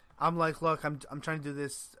orange. I'm like, look, I'm trying to do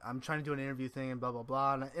this. I'm trying to do an interview thing and blah blah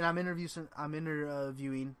blah. And I'm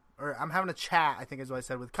interviewing, or I'm having a chat. I think is what I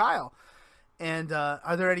said with Kyle. And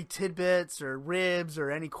are there any tidbits or ribs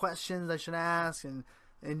or any questions I should ask? And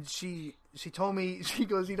she told me, she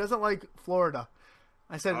goes, he doesn't like Florida.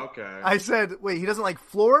 I said, okay. I said, wait, he doesn't like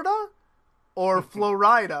Florida or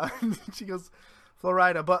Florida? She goes,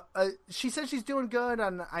 Florida. But she said she's doing good.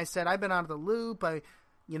 And I said, I've been out of the loop.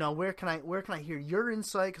 Where can I hear your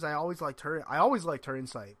insight? Because I always liked her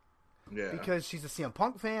insight. Yeah. Because she's a CM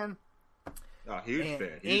Punk fan. Huge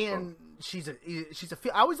fan. And she's I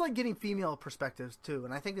always like getting female perspectives too.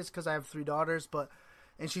 And I think it's because I have 3 daughters.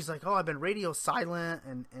 And she's like, oh, I've been radio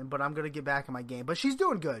silent, but I'm gonna get back in my game. But she's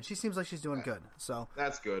doing good. She seems like she's doing good. So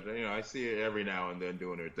that's good. I see her every now and then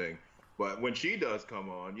doing her thing. But when she does come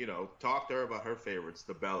on, talk to her about her favorites,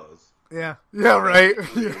 the Bellas. Yeah, right.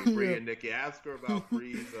 Bree and Nikki, ask her about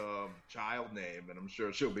Bree's child name, and I'm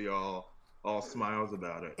sure she'll be all smiles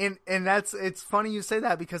about it. And it's funny you say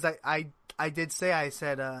that because I did say, I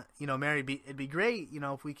said, Mary, it'd be great,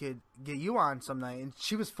 if we could get you on some night, and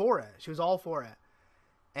she was for it. She was all for it,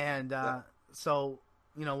 and so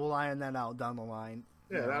we'll iron that out down the line.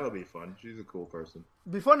 Yeah, that'll be fun. She's a cool person.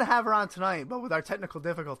 It'd be fun to have her on tonight, but with our technical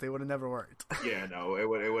difficulty, it would have never worked. Yeah, no, it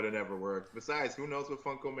would have never worked. Besides, who knows what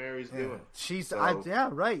Funko Mary's doing?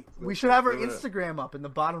 Right. We should have her Instagram up in the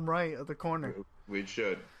bottom right of the corner. We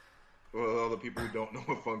should. Well, all the people who don't know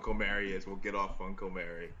what Funko Mary is, we'll get off Funko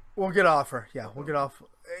Mary. We'll get off her. Yeah, we'll get off.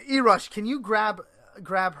 E-Rush, can you grab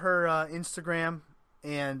her Instagram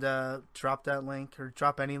and drop that link or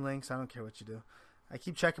drop any links? I don't care what you do. I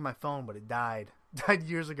keep checking my phone, but it died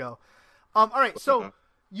years ago. All right, so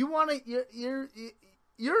you want to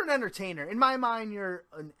you're an entertainer. In my mind, you're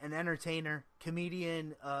an entertainer,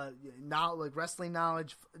 comedian, like wrestling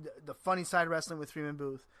knowledge, the funny side of wrestling with 3-Man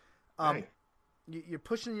Booth. You're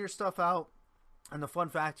pushing your stuff out on the Fun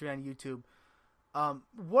Factory on YouTube.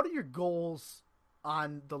 What are your goals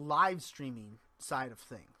on the live streaming side of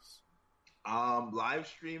things? Live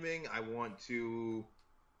streaming, I want to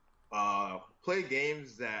play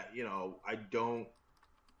games that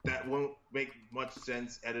that won't make much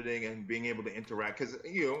sense editing and being able to interact, because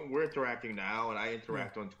we're interacting now, and I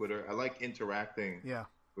interact on Twitter. I like interacting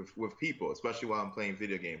with people, especially while I'm playing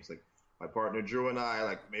video games. Like my partner Drew and I,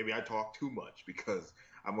 like maybe I talk too much because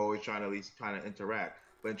I'm always trying to interact.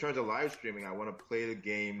 But in terms of live streaming, I want to play the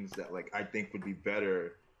games that like I think would be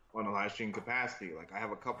better on a live stream capacity. Like I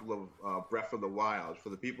have a couple of Breath of the Wild for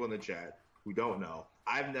the people in the chat who don't know.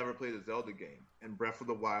 I've never played a Zelda game, and Breath of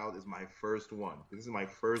the Wild is my first one. This is my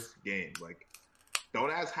first game. Like, don't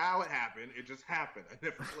ask how it happened. It just happened. I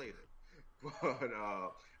never played it.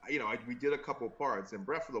 But we did a couple parts, and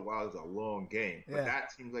Breath of the Wild is a long game, but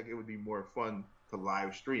that seems like it would be more fun to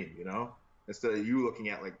live stream. Instead of you looking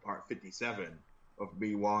at like part 57 of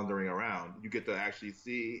me wandering around, you get to actually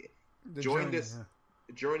see this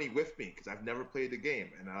journey with me, because I've never played the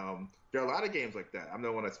game, and there are a lot of games like that. I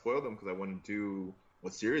don't want to spoil them because I want to do a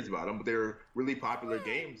series about them, but they're really popular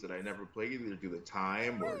games that I never played, either due to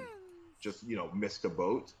time or just missed the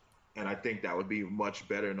boat. And I think that would be much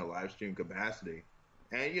better in a live stream capacity,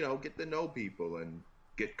 and get to know people and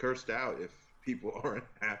get cursed out if people aren't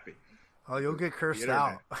happy. Oh, you'll get cursed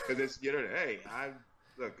out because it's Hey, I'm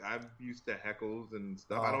used to heckles and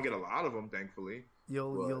stuff. I don't get a lot of them, thankfully.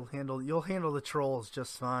 You'll handle the trolls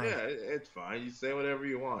just fine. Yeah, it's fine. You say whatever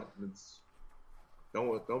you want.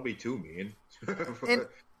 Don't be too mean.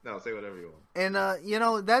 No, say whatever you want. And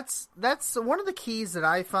that's one of the keys that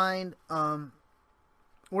I find.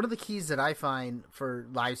 One of the keys that I find for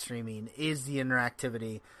live streaming is the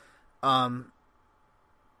interactivity. I'll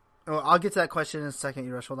get to that question in a second.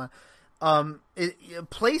 You rush. Hold on.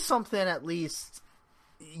 Play something at least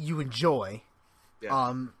you enjoy.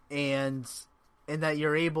 Yeah. And that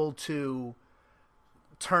you're able to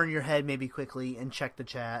turn your head maybe quickly and check the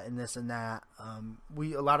chat and this and that. A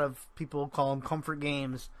lot of people call them comfort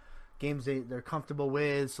games they're comfortable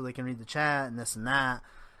with, so they can read the chat and this and that.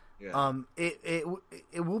 Yeah. It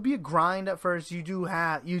will be a grind at first.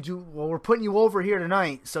 Well, we're putting you over here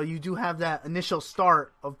tonight, so you do have that initial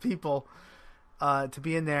start of people to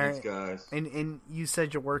be in there. Thanks, guys. And you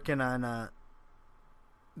said you're working on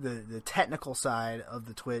the technical side of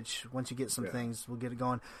the Twitch. Once you get some things, we'll get it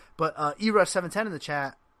going. But erush710 in the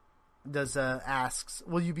chat asks,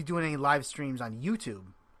 will you be doing any live streams on YouTube?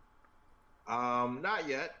 Not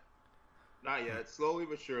yet. Slowly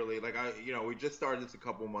but surely. Like we just started this a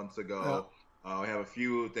couple months ago. We have a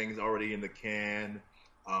few things already in the can.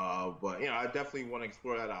 But I definitely want to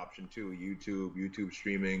explore that option too. YouTube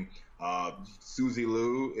streaming. Susie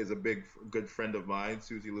Lou is a good friend of mine.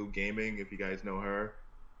 Susie Lou Gaming, if you guys know her.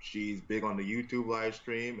 She's big on the YouTube live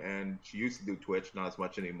stream, and she used to do Twitch, not as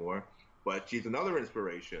much anymore. But she's another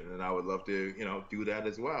inspiration, and I would love to, do that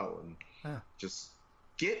as well, and just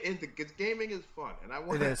get into. Because gaming is fun, and I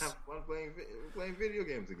want to have fun playing video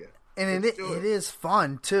games again. And it is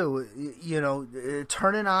fun too.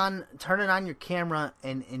 Turning on your camera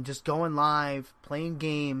and just going live, playing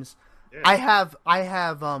games. Yeah. I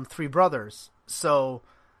have 3 brothers, so.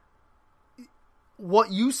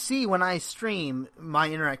 What you see when I stream, my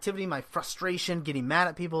interactivity, my frustration, getting mad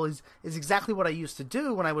at people is exactly what I used to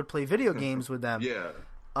do when I would play video games with them. Yeah.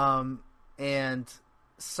 And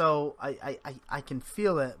so I can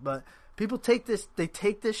feel it, but people take this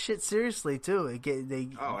shit seriously too. They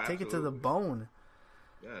take it to the bone.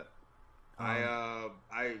 Yeah. I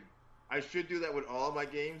should do that with all of my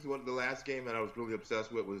games. The last game that I was really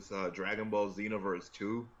obsessed with was Dragon Ball Xenoverse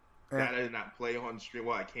 2. Yeah. That I did not play on stream.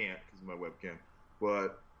 Well, I can't because of my webcam.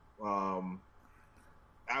 But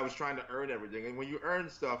I was trying to earn everything. And when you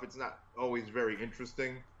earn stuff, it's not always very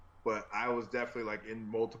interesting. But I was definitely like in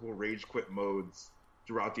multiple rage quit modes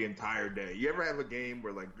throughout the entire day. You ever have a game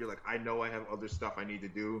where you're like, I know I have other stuff I need to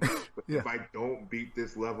do, but if I don't beat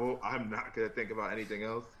this level, I'm not going to think about anything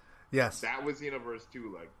else? Yes. That was Xenoverse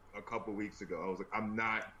 2 like a couple weeks ago. I was like,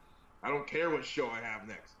 I don't care what show I have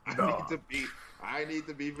next. I need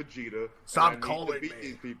to be Vegeta. Stop calling me.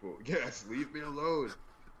 These people. Yes, leave me alone.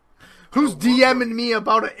 Who's DMing me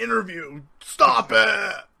about an interview? Stop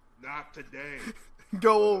it! Not today.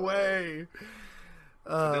 Go away.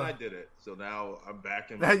 Then I did it. So now I'm back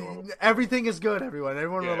in my normal. Everything is good, everyone.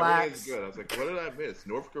 Everyone relax. Everything is good. I was like, what did I miss?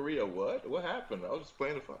 North Korea? What? What happened? I was just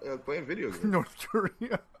playing video games. North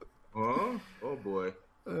Korea. Huh? Oh boy.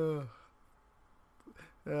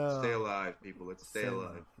 Stay alive, people. Let's stay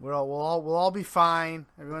alive. We'll all be fine.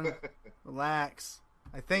 Everyone, relax.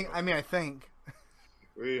 I think.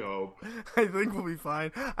 We hope. I think we'll be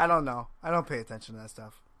fine. I don't know. I don't pay attention to that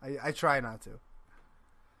stuff. I try not to.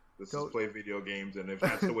 Let's just play video games, and if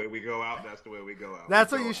that's the way we go out, that's the way we go out.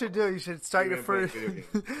 That's what you should do. You should start your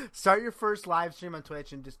first live stream on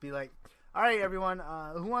Twitch and just be like, "All right, everyone,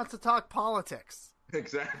 who wants to talk politics?"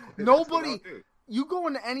 Exactly. Nobody. You go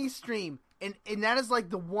into any stream. And that is like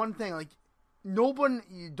the one thing, like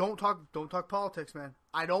you don't talk politics, man.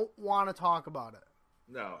 I don't want to talk about it.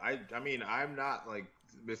 No, I mean I'm not like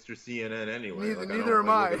Mr. CNN anyway. Neither am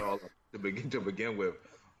I. To begin with,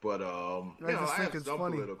 but I have some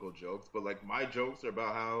political jokes, but like my jokes are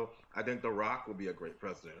about how I think The Rock will be a great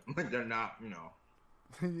president. Like they're not, He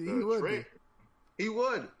would be a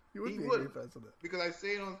great president because I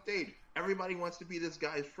say it on stage. Everybody wants to be this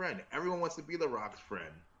guy's friend. Everyone wants to be The Rock's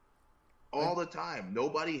friend. all the time.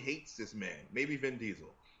 Nobody hates this man. Maybe Vin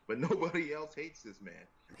Diesel, but nobody else hates this man.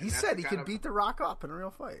 He said he could beat The Rock up in a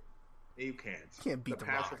real fight. You can't. You can't beat The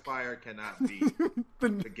pacifier cannot beat the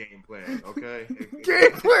game plan. Okay.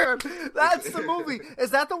 Game plan. That's the movie.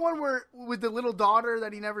 Is that the one where with the little daughter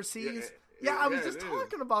that he never sees? Yeah, I was just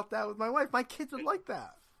talking about that with my wife. My kids would like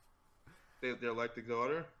that. They're like the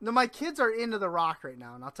daughter? No, my kids are into The Rock right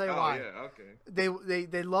now, and I'll tell you why. Oh, yeah, okay.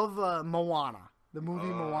 They love Moana, the movie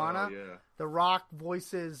Moana. Yeah. The Rock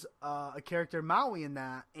voices a character Maui in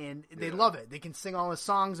that, and they love it. They can sing all his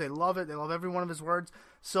songs. They love it. They love every one of his words.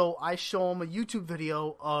 So I show them a YouTube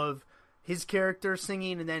video of his character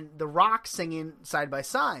singing and then The Rock singing side by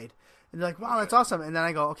side. And they're like, wow, that's awesome. And then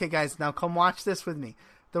I go, okay, guys, now come watch this with me.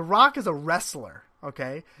 The Rock is a wrestler.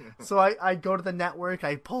 Okay, so I go to the network,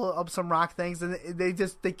 I pull up some Rock things, and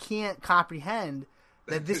they can't comprehend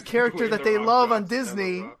that this character that they love on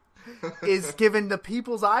Disney is giving the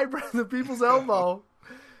people's eyebrow, the people's elbow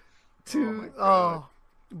to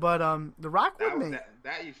but The Rock with me.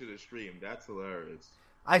 That you should have streamed. That's hilarious.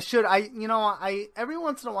 I should. I every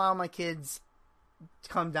once in a while my kids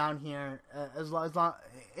come down here as long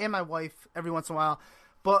and my wife every once in a while.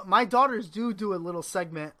 But my daughters do a little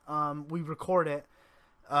segment. We record it.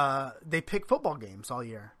 They pick football games all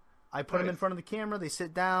year. I put them in front of the camera. They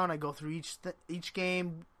sit down. I go through each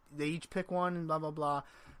game. They each pick one and blah blah blah.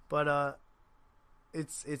 But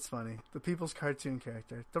it's funny. The people's cartoon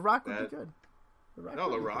character. The Rock would be good.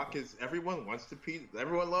 The Rock is. Everyone wants to be.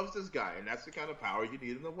 Everyone loves this guy, and that's the kind of power you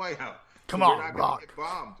need in the White House. Come on, we're not Rock. Gonna get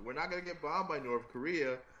bombed. We're not going to get bombed by North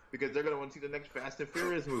Korea. Because they're going to want to see the next Fast and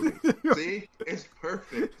Furious movie. See? It's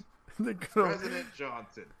perfect. President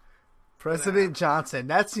Johnson. President Johnson.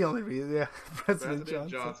 That's the only reason. Yeah. President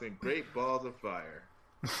Johnson. Great balls of fire.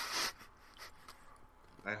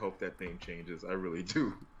 I hope that thing changes. I really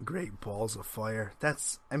do. Great balls of fire.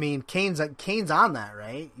 That's. I mean, Kane's on that,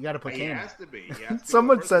 right? You got to put Kane. He has to be. He has to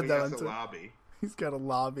Someone be. said that. He has to lobby. He's got a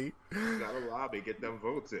lobby. Get them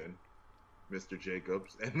votes in. Mr.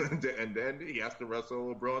 Jacobs, and then he has to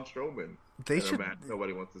wrestle Braun Strowman.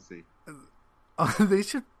 Nobody wants to see. They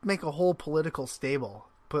should make a whole political stable.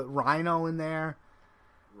 Put Rhino in there.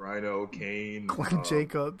 Rhino, Kane, Glenn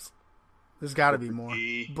Jacobs. There's got to be more.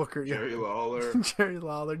 Booker, Jerry Lawler, Jerry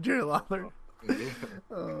Lawler. Yeah.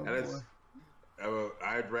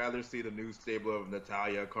 I'd rather see the new stable of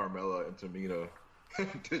Natalya, Carmella, and Tamina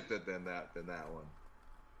than that one.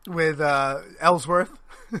 With Ellsworth?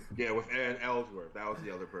 Yeah, with Aaron Ellsworth. That was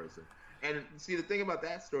the other person. And see, the thing about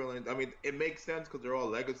that storyline, I mean, it makes sense because they're all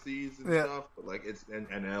legacies and stuff. But like, it's and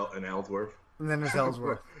Ellsworth. And then there's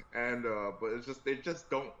Ellsworth. And but it's just they just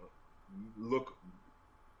don't look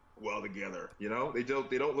well together. You know, they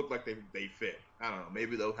don't look like they fit. I don't know.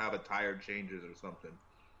 Maybe they'll have attire changes or something.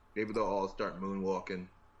 Maybe they'll all start moonwalking.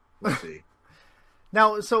 We'll see.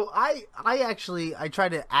 Now, so I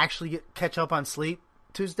tried to catch up on sleep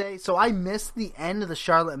Tuesday, so I missed the end of the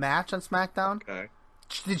Charlotte match on SmackDown. Okay.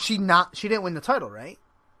 Did she not? She didn't win the title, right?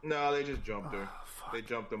 No, they just jumped her. They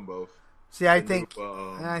jumped them both. See, I think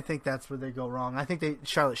that's where they go wrong. I think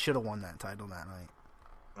Charlotte should have won that title that night.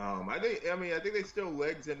 I think they still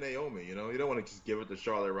legs in Naomi. You know, you don't want to just give it to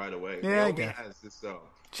Charlotte right away. Yeah, Naomi has this.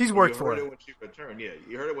 She's worked for it. You heard it when she returned. Yeah,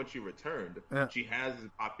 you heard it when she returned. Yeah. She has this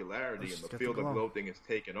popularity, and the Field of Glow thing is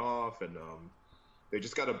taken off, and they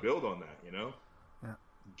just got to build on that. You know.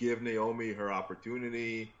 Give Naomi her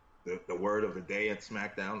opportunity, the word of the day at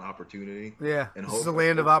SmackDown, opportunity. Yeah, and this is the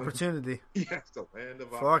land of opportunity. Yes, the land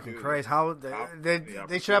of opportunity. Fucking Christ, how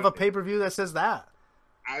they should have a pay-per-view that says that.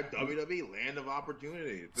 WWE, land of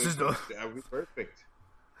opportunity. That would be perfect.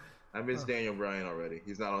 I miss Daniel Bryan already.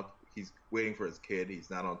 He's not on. He's waiting for his kid. He's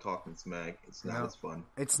not on Talking Smack. It's not as fun.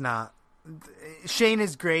 It's not. Shane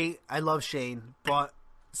is great. I love Shane, but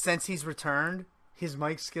since he's returned, his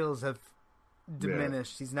mic skills have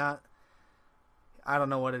diminished. He's not. I don't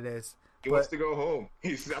know what it is. He wants to go home.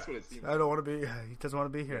 That's what it seems. I don't want to be. He doesn't want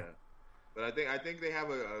to be here. Yeah. But I think they have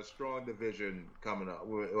a strong division coming up.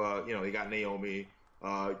 You got Naomi.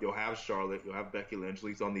 You'll have Charlotte. You'll have Becky Lynch. At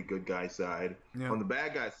least on the good guy side. Yeah. On the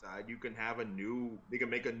bad guy side, you can have they can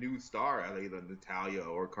make a new star out of either Natalya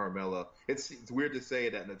or Carmella. It's weird to say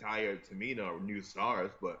that Natalya or Tamina are new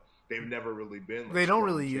stars, but they've never really been. Like, they don't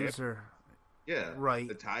really use her. Yeah, right.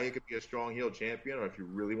 Natalya could be a strong heel champion, or if you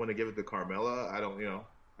really want to give it to Carmella,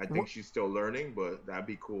 I think she's still learning, but that'd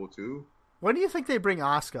be cool too. When do you think they bring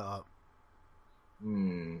Asuka up?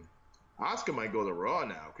 Asuka might go to Raw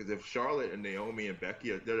now, because if Charlotte and Naomi and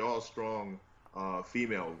Becky they're all strong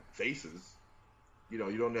female faces, you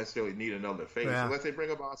don't necessarily need another face unless they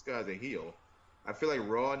bring up Asuka as a heel. I feel like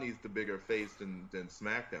Raw needs the bigger face than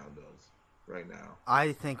SmackDown does right now.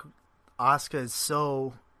 I think Asuka is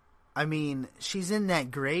so. I mean, she's in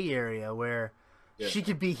that gray area where she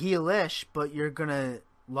could be heelish, but you're gonna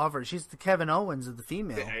love her. She's the Kevin Owens of the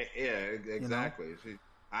female. Yeah, exactly. You know?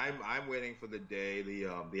 I'm waiting for the day the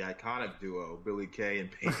iconic duo Billie Kay and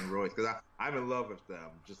Peyton Royce, because I'm in love with them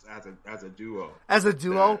just as a duo. As a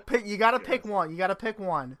duo, you got to pick one. You got to pick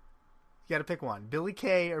one. You got to pick one. Billie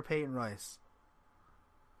Kay or Peyton Royce.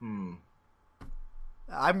 I'm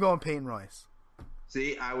going Peyton Royce.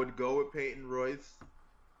 See, I would go with Peyton Royce,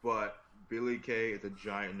 but Billie Kay is a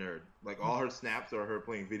giant nerd. Like, all her snaps are her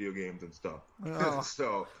playing video games and stuff. Oh.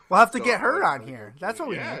 So we'll have to get her on here. That's what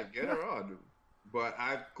we need. Yeah, get her on. But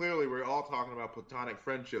we're all talking about platonic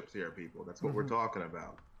friendships here, people. That's what we're talking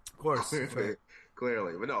about. Of course.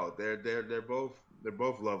 Clearly. But no, they're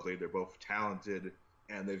both lovely. They're both talented,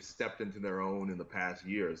 and they've stepped into their own in the past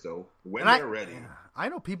year. So when they're ready, I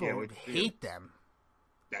know people hate them.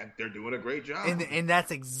 That they're doing a great job. And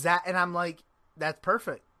that's and I'm like, that's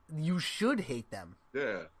perfect. You should hate them.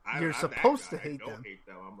 Yeah. You're supposed to hate them. I don't hate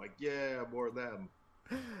them. I'm like, yeah, more of them.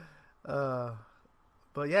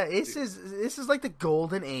 But yeah, this is like the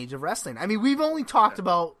golden age of wrestling. I mean, we've only talked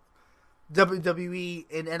about WWE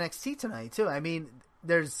and NXT tonight too. I mean,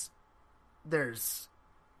 there's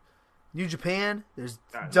New Japan, there's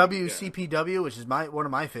WCPW, which is one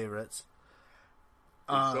of my favorites.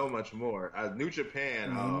 There's so much more. New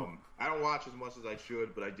Japan, I don't watch as much as I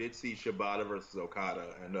should, but I did see Shibata versus Okada,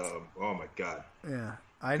 and oh my god, yeah,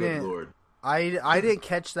 Lord. I didn't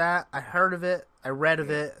catch that. I heard of it. I read of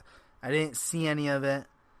it. I didn't see any of it.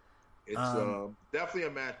 It's definitely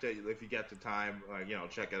a match that if you get the time,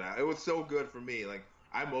 check it out. It was so good for me. Like,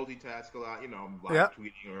 I multitask a lot. I'm live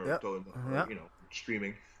tweeting or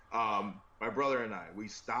streaming. My brother and I, we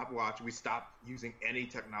stopped watching. We stopped using any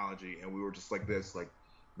technology, and we were just like this, like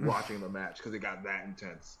watching the match because it got that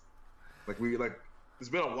intense. It's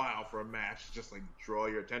been a while for a match just like draw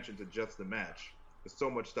your attention to just the match. There's so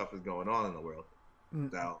much stuff is going on in the world.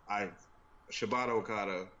 Now, Shibata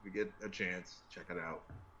Okada, if you get a chance, check it out.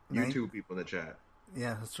 YouTube people in the chat.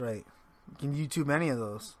 Yeah, that's right. You can YouTube any of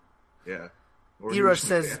those. Yeah. Eero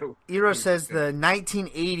says the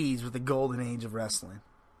 1980s was the golden age of wrestling.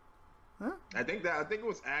 Huh? I think it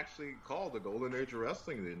was actually called the golden age of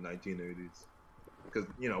wrestling in the 1980s. Because,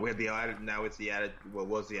 we had now it's what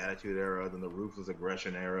was the Attitude Era, then the Ruthless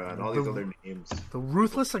Aggression Era, and all these other names. The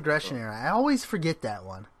Ruthless Aggression Era. I always forget that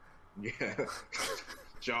one. Yeah.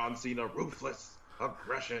 John Cena, Ruthless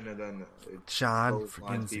Aggression, and then John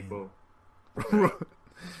freaking people. But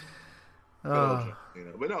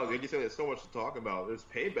no, like you said, there's so much to talk about. There's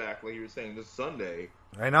Payback, like you were saying, this Sunday.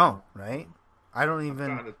 I know, right? I'm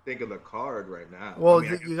trying to think of the card right now. Well,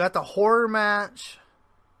 you got the horror match.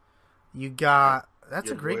 You got...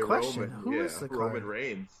 That's a great question. Roman, Who is the card? Roman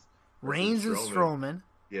Reigns. Reigns and Strowman.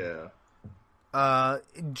 Yeah.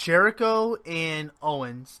 Jericho and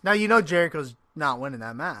Owens. Now, Jericho's not winning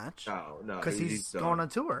that match. No. Because he's going on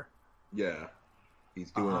tour. Yeah.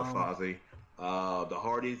 He's doing a Fozzy. The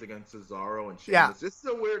Hardys against Cesaro and Sheamus. Yeah. This is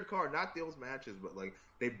a weird card. Not those matches, but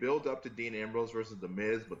they build up to Dean Ambrose versus The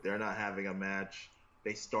Miz, but they're not having a match.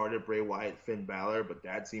 They started Bray Wyatt, Finn Balor, but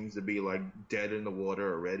that seems to be dead in the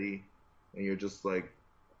water already. And you're just like,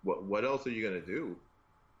 what else are you gonna do?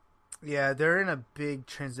 Yeah, they're in a big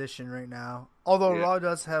transition right now. Although Raw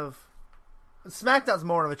does have... SmackDown's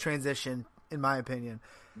more of a transition, in my opinion.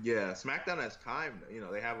 Yeah, SmackDown has time.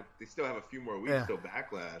 They still have a few more weeks till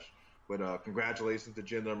Backlash. But congratulations to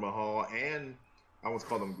Jinder Mahal and I almost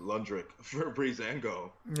called him Lundrick for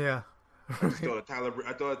Breezango. Yeah. I thought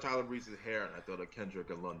of Tyler Breeze's hair, and I thought of Kendrick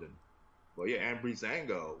in London. Well, yeah, and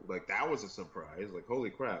Breezango, that was a surprise. Holy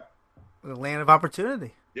crap. The land of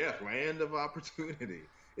opportunity. Yeah, land of opportunity.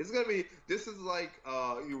 It's going to be, this is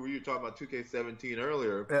you were talking about 2K17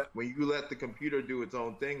 earlier, when you let the computer do its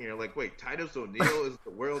own thing, and you're like, wait, Titus O'Neil is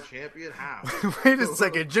the world champion? How? Wait a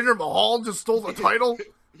second, Jinder Mahal just stole the title?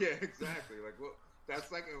 Yeah, exactly. That's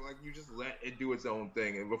you just let it do its own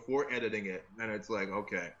thing, and before editing it, and it's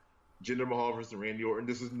okay, Jinder Mahal versus Randy Orton,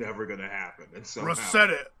 this is never going to happen. And somehow,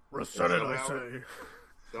 Reset it, I say.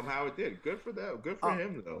 Somehow it did. Good for them. Good for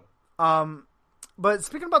him, though. But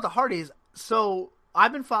speaking about the Hardys, so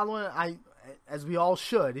I've been following, as we all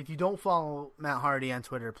should. If you don't follow Matt Hardy on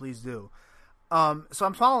Twitter, please do. So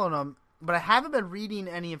I'm following him, but I haven't been reading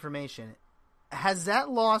any information. Has that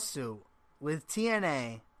lawsuit with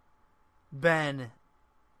TNA been?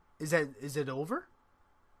 Is it over?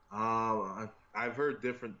 I've heard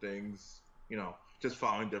different things. Just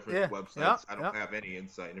following different websites. I don't have any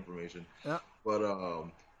inside information. Yeah. But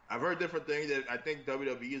I've heard different things. That I think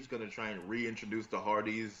WWE is going to try and reintroduce the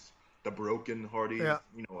Hardys, the broken Hardys,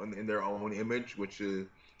 in their own image, which is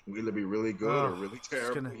Will either be really good or really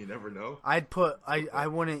terrible. You never know. I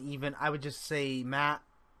wouldn't even. I would just say, Matt.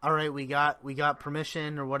 All right, we got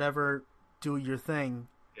permission or whatever. Do your thing.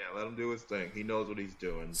 Yeah, let him do his thing. He knows what he's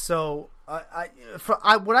doing. So, what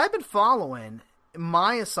I've been following,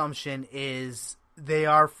 my assumption is they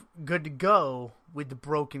are good to go with the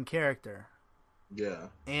broken character. Yeah.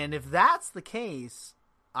 And if that's the case,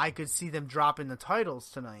 I could see them dropping the titles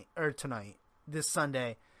tonight, this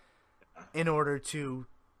Sunday, in order to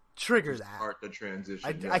trigger that. Start the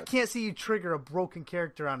transition. I can't see you trigger a broken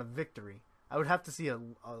character on a victory. I would have to see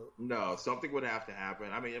No, something would have to happen.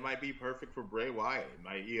 I mean, it might be perfect for Bray Wyatt. It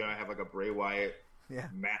might have like a Bray Wyatt,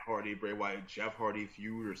 Matt Hardy, Bray Wyatt, Jeff Hardy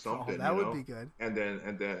feud or something. That would be good. And then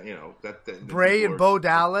that Bray and Bo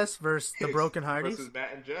Dallas versus the Broken Hardys versus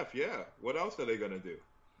Matt and Jeff. Yeah. What else are they gonna do?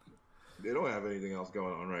 They don't have anything else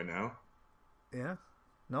going on right now. Yeah.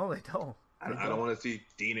 No, they don't. I don't want to see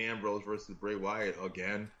Dean Ambrose versus Bray Wyatt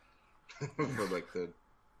again for like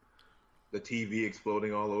the TV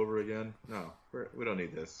exploding all over again. No, we don't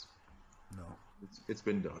need this. No. It's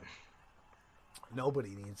been done.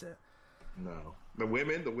 Nobody needs it. No. The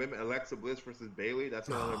women, Alexa Bliss versus Bayley, that's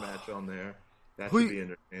another match on there. That should be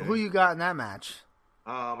entertaining. Who you got in that match?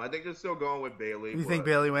 I think they're still going with Bayley. You think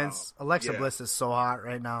Bayley wins? Alexa Bliss is so hot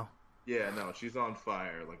right now. Yeah, no, she's on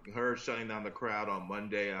fire. Like, her shutting down the crowd on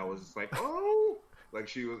Monday, I was just like, oh! Like,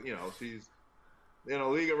 she was, she's in a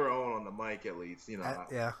league of her own on the mic, at least.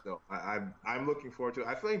 Yeah. So I'm looking forward to it.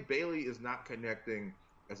 I feel like Bayley is not connecting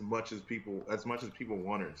as much as people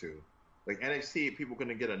want her to. Like, NXT, people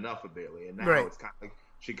couldn't get enough of Bayley, and now it's kind of like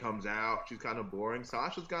she comes out, she's kind of boring.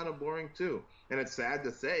 Sasha's kind of boring too, and it's sad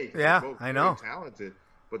to say. Yeah, they're both I know. very talented,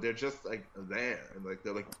 but they're just like there, and like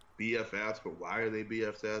they're like BFFs. But why are they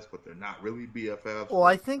BFFs? But they're not really BFFs. Well,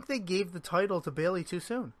 I think they gave the title to Bayley too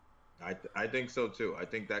soon. I think so too. I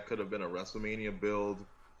think that could have been a WrestleMania build.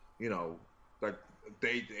 Like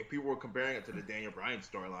people were comparing it to the Daniel Bryan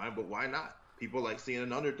storyline, but why not? People like seeing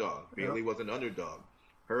an underdog. Bayley was an underdog.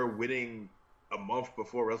 Her winning a month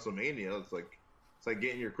before WrestleMania, it's like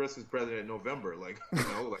getting your Christmas present in November. Like,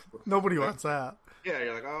 like nobody wants that. Yeah,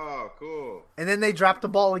 you're like, oh, cool. And then they dropped the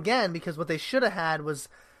ball again because what they should have had was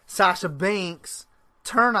Sasha Banks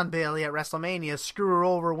turn on Bayley at WrestleMania, screw her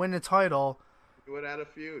over, win the title. You would add a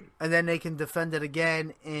feud. And then they can defend it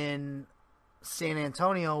again in San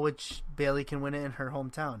Antonio, which Bayley can win it in her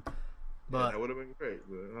hometown. But that would have been great.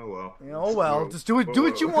 But, oh well. Just do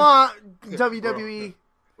what you want, WWE.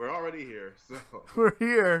 We're already here, so we're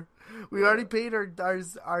here. We already paid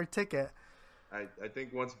our ticket. I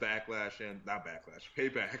think once Payback.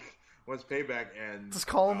 Once Payback ends, just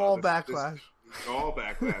call them all Backlash. All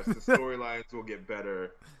Backlash. The storylines will get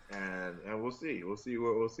better, and we'll see. We'll see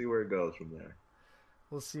where it goes from there.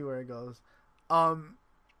 We'll see where it goes. All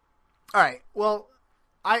right. Well,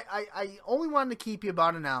 I only wanted to keep you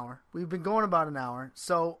about an hour. We've been going about an hour,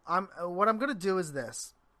 so what I'm gonna do is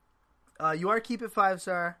this. You are Keep It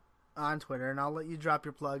 5-star on Twitter, and I'll let you drop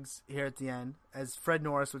your plugs here at the end, as Fred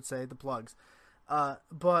Norris would say, the plugs.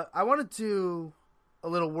 But I want to do a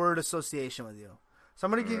little word association with you. So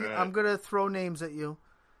I'm gonna throw names at you.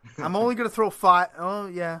 I'm only gonna throw 5. Oh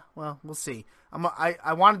yeah, well we'll see.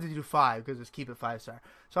 I wanted to do 5 because it's Keep It 5-star.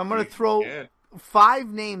 So I'm gonna throw 5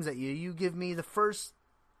 names at you. You give me the first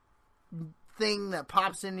thing that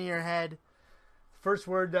pops into your head. First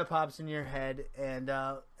word that pops in your head, and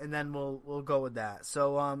then we'll go with that.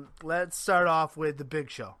 So let's start off with the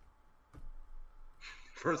Big Show.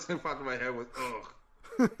 First thing popped in my head was ugh.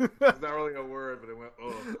 It's not really a word, but it went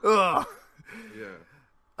ugh. Ugh.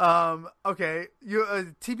 Yeah. Okay.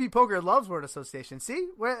 TP Poker loves word association. See,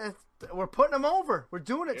 we're putting them over. We're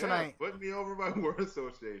doing it tonight. Putting me over by word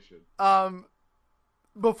association.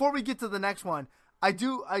 Before we get to the next one, I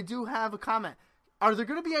do have a comment. Are there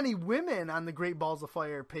going to be any women on the Great Balls of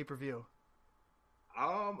Fire pay-per-view?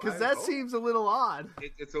 Because that seems a little odd.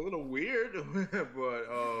 It's a little weird, but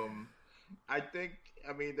I think,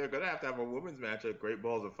 they're going to have a women's match at Great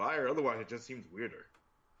Balls of Fire. Otherwise, it just seems weirder.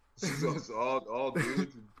 So it's all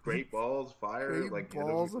dudes, Great Balls, Fire. Great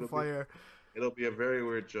Balls of Fire. It'll be a very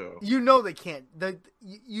weird show. You know they can't.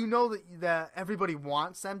 You know that everybody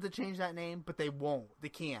wants them to change that name, but they won't. They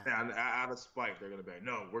can't. And out of spite, they're going to be like,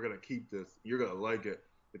 no, we're going to keep this. You're going to like it.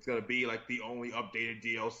 It's going to be like the only updated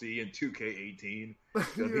DLC in 2K18.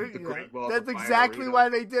 That's exactly why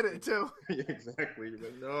they did it, too. Exactly. You're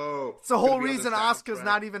like, no. It's the whole reason Asuka's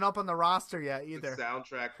not even up on the roster yet, either. The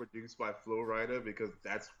soundtrack produced by Flo Rida, because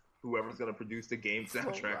that's whoever's going to produce the game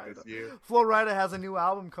soundtrack this year. Flo Rida has a new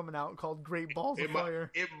album coming out called Great Balls of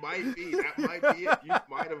Fire. It might be. That might be it. You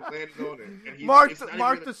might have landed on it. And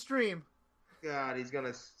mark the stream. God, he's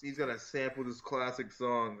gonna sample this classic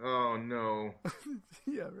song. Oh no.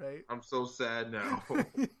 Yeah, right. I'm so sad now.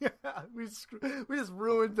 Yeah, we just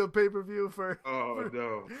ruined the pay-per-view for. Oh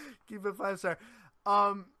no. Keep it 5-star.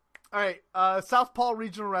 All right. Southpaw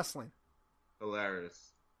Regional Wrestling.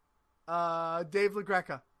 Hilarious. Dave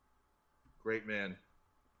LaGreca. Great man.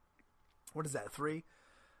 What is that? 3.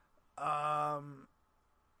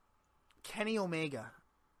 Kenny Omega.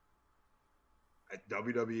 At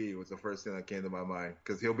WWE was the first thing that came to my mind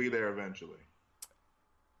because he'll be there eventually.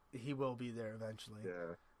 He will be there eventually.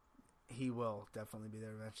 Yeah. He will definitely be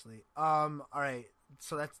there eventually. All right.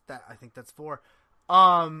 So that's that. I think that's 4.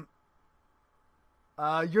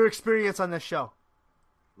 Your experience on this show.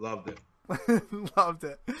 Loved it. Loved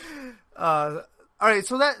it. All right.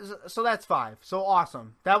 So that's 5. So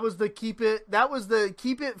awesome. That was the keep it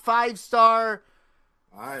 5-star.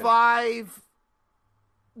 Right. 5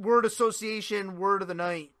 word association word of the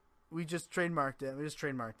night. We just trademarked that.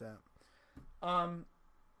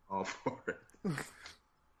 All for it.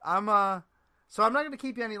 So I'm not going to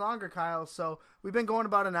keep you any longer, Kyle. So we've been going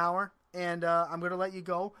about an hour, and I'm going to let you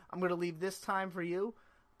go. I'm going to leave this time for you.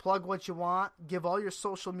 Plug what you want. Give all your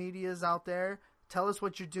social medias out there. Tell us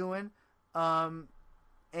what you're doing. And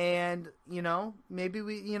maybe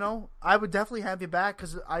I would definitely have you back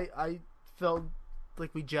because I felt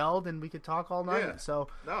like we gelled and we could talk all night. Yeah. So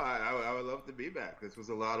no, I would love to be back. This was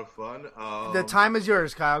a lot of fun. The time is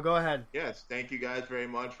yours, Kyle. Go ahead. Yes, thank you guys very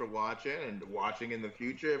much for watching and watching in the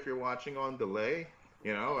future. If you're watching on delay,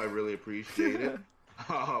 I really appreciate it.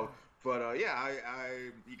 You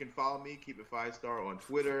can follow me, Keep It 5-Star, on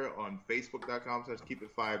Twitter, on Facebook.com/Keep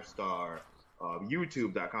It 5-Star,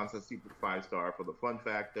 YouTube.com/Keep It 5-Star for the fun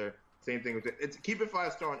factor. Same thing with it. It's Keep It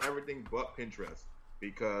 5-Star on everything but Pinterest.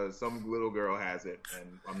 Because some little girl has it,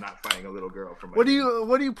 and I'm not fighting a little girl for my. What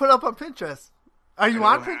do you put up on Pinterest? Are you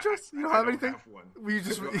on Pinterest? You don't have anything. Have one. You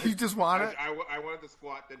just want it. I wanted to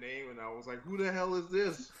squat the name, and I was like, "Who the hell is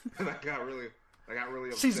this?" And I got really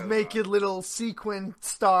upset. She's making little sequin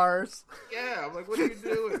stars. Yeah, I'm like, "What are you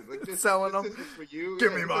doing? Like this, selling this them isn't for you.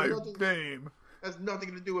 Give me my name." Has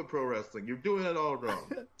nothing to do with pro wrestling. You're doing it all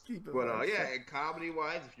wrong. And comedy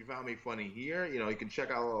wise, if you found me funny here, you can check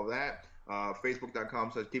out all of that.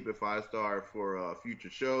 Facebook.com/Keep It 5-Star for future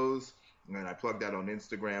shows, and I plug that on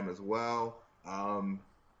Instagram as well.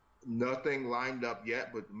 Nothing lined up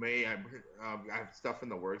yet, but May I have stuff in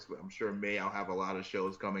the works. But I'm sure May I'll have a lot of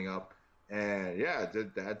shows coming up, and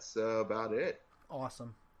that's about it.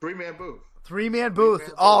 Awesome. 3-man booth. 3-man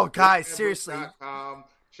booth. Oh, guys, seriously.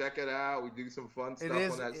 Check it out. We do some fun stuff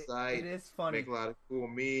on that site. It is funny. Make a lot of cool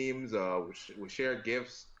memes. We share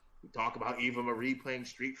gifts. We talk about Eva Marie playing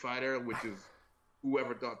Street Fighter, which is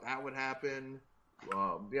whoever thought that would happen.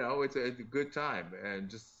 It's a good time, and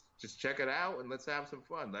just check it out and let's have some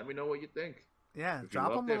fun. Let me know what you think. Yeah,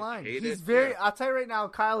 drop him a line. He's very. I'll tell you right now,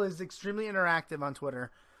 Kyle is extremely interactive on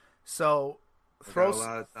Twitter. So throw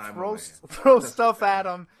stuff at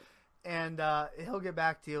him, and he'll get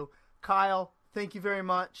back to you. Kyle, thank you very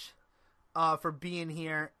much for being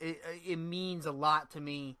here. It means a lot to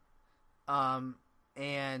me.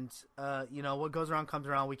 And what goes around comes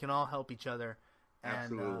around. We can all help each other. And,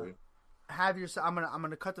 absolutely. I'm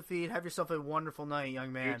gonna cut the feed. Have yourself a wonderful night,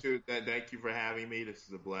 young man. You too. Thank you for having me. This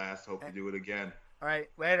is a blast. Hope to do it again. All right,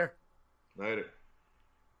 later.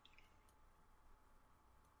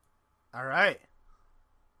 All right.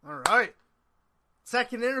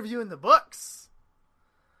 Second interview in the books.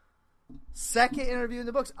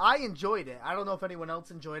 I enjoyed it. I don't know if anyone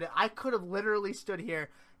else enjoyed it. I could have literally stood here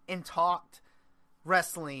and talked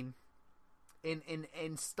wrestling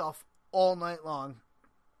and stuff all night long.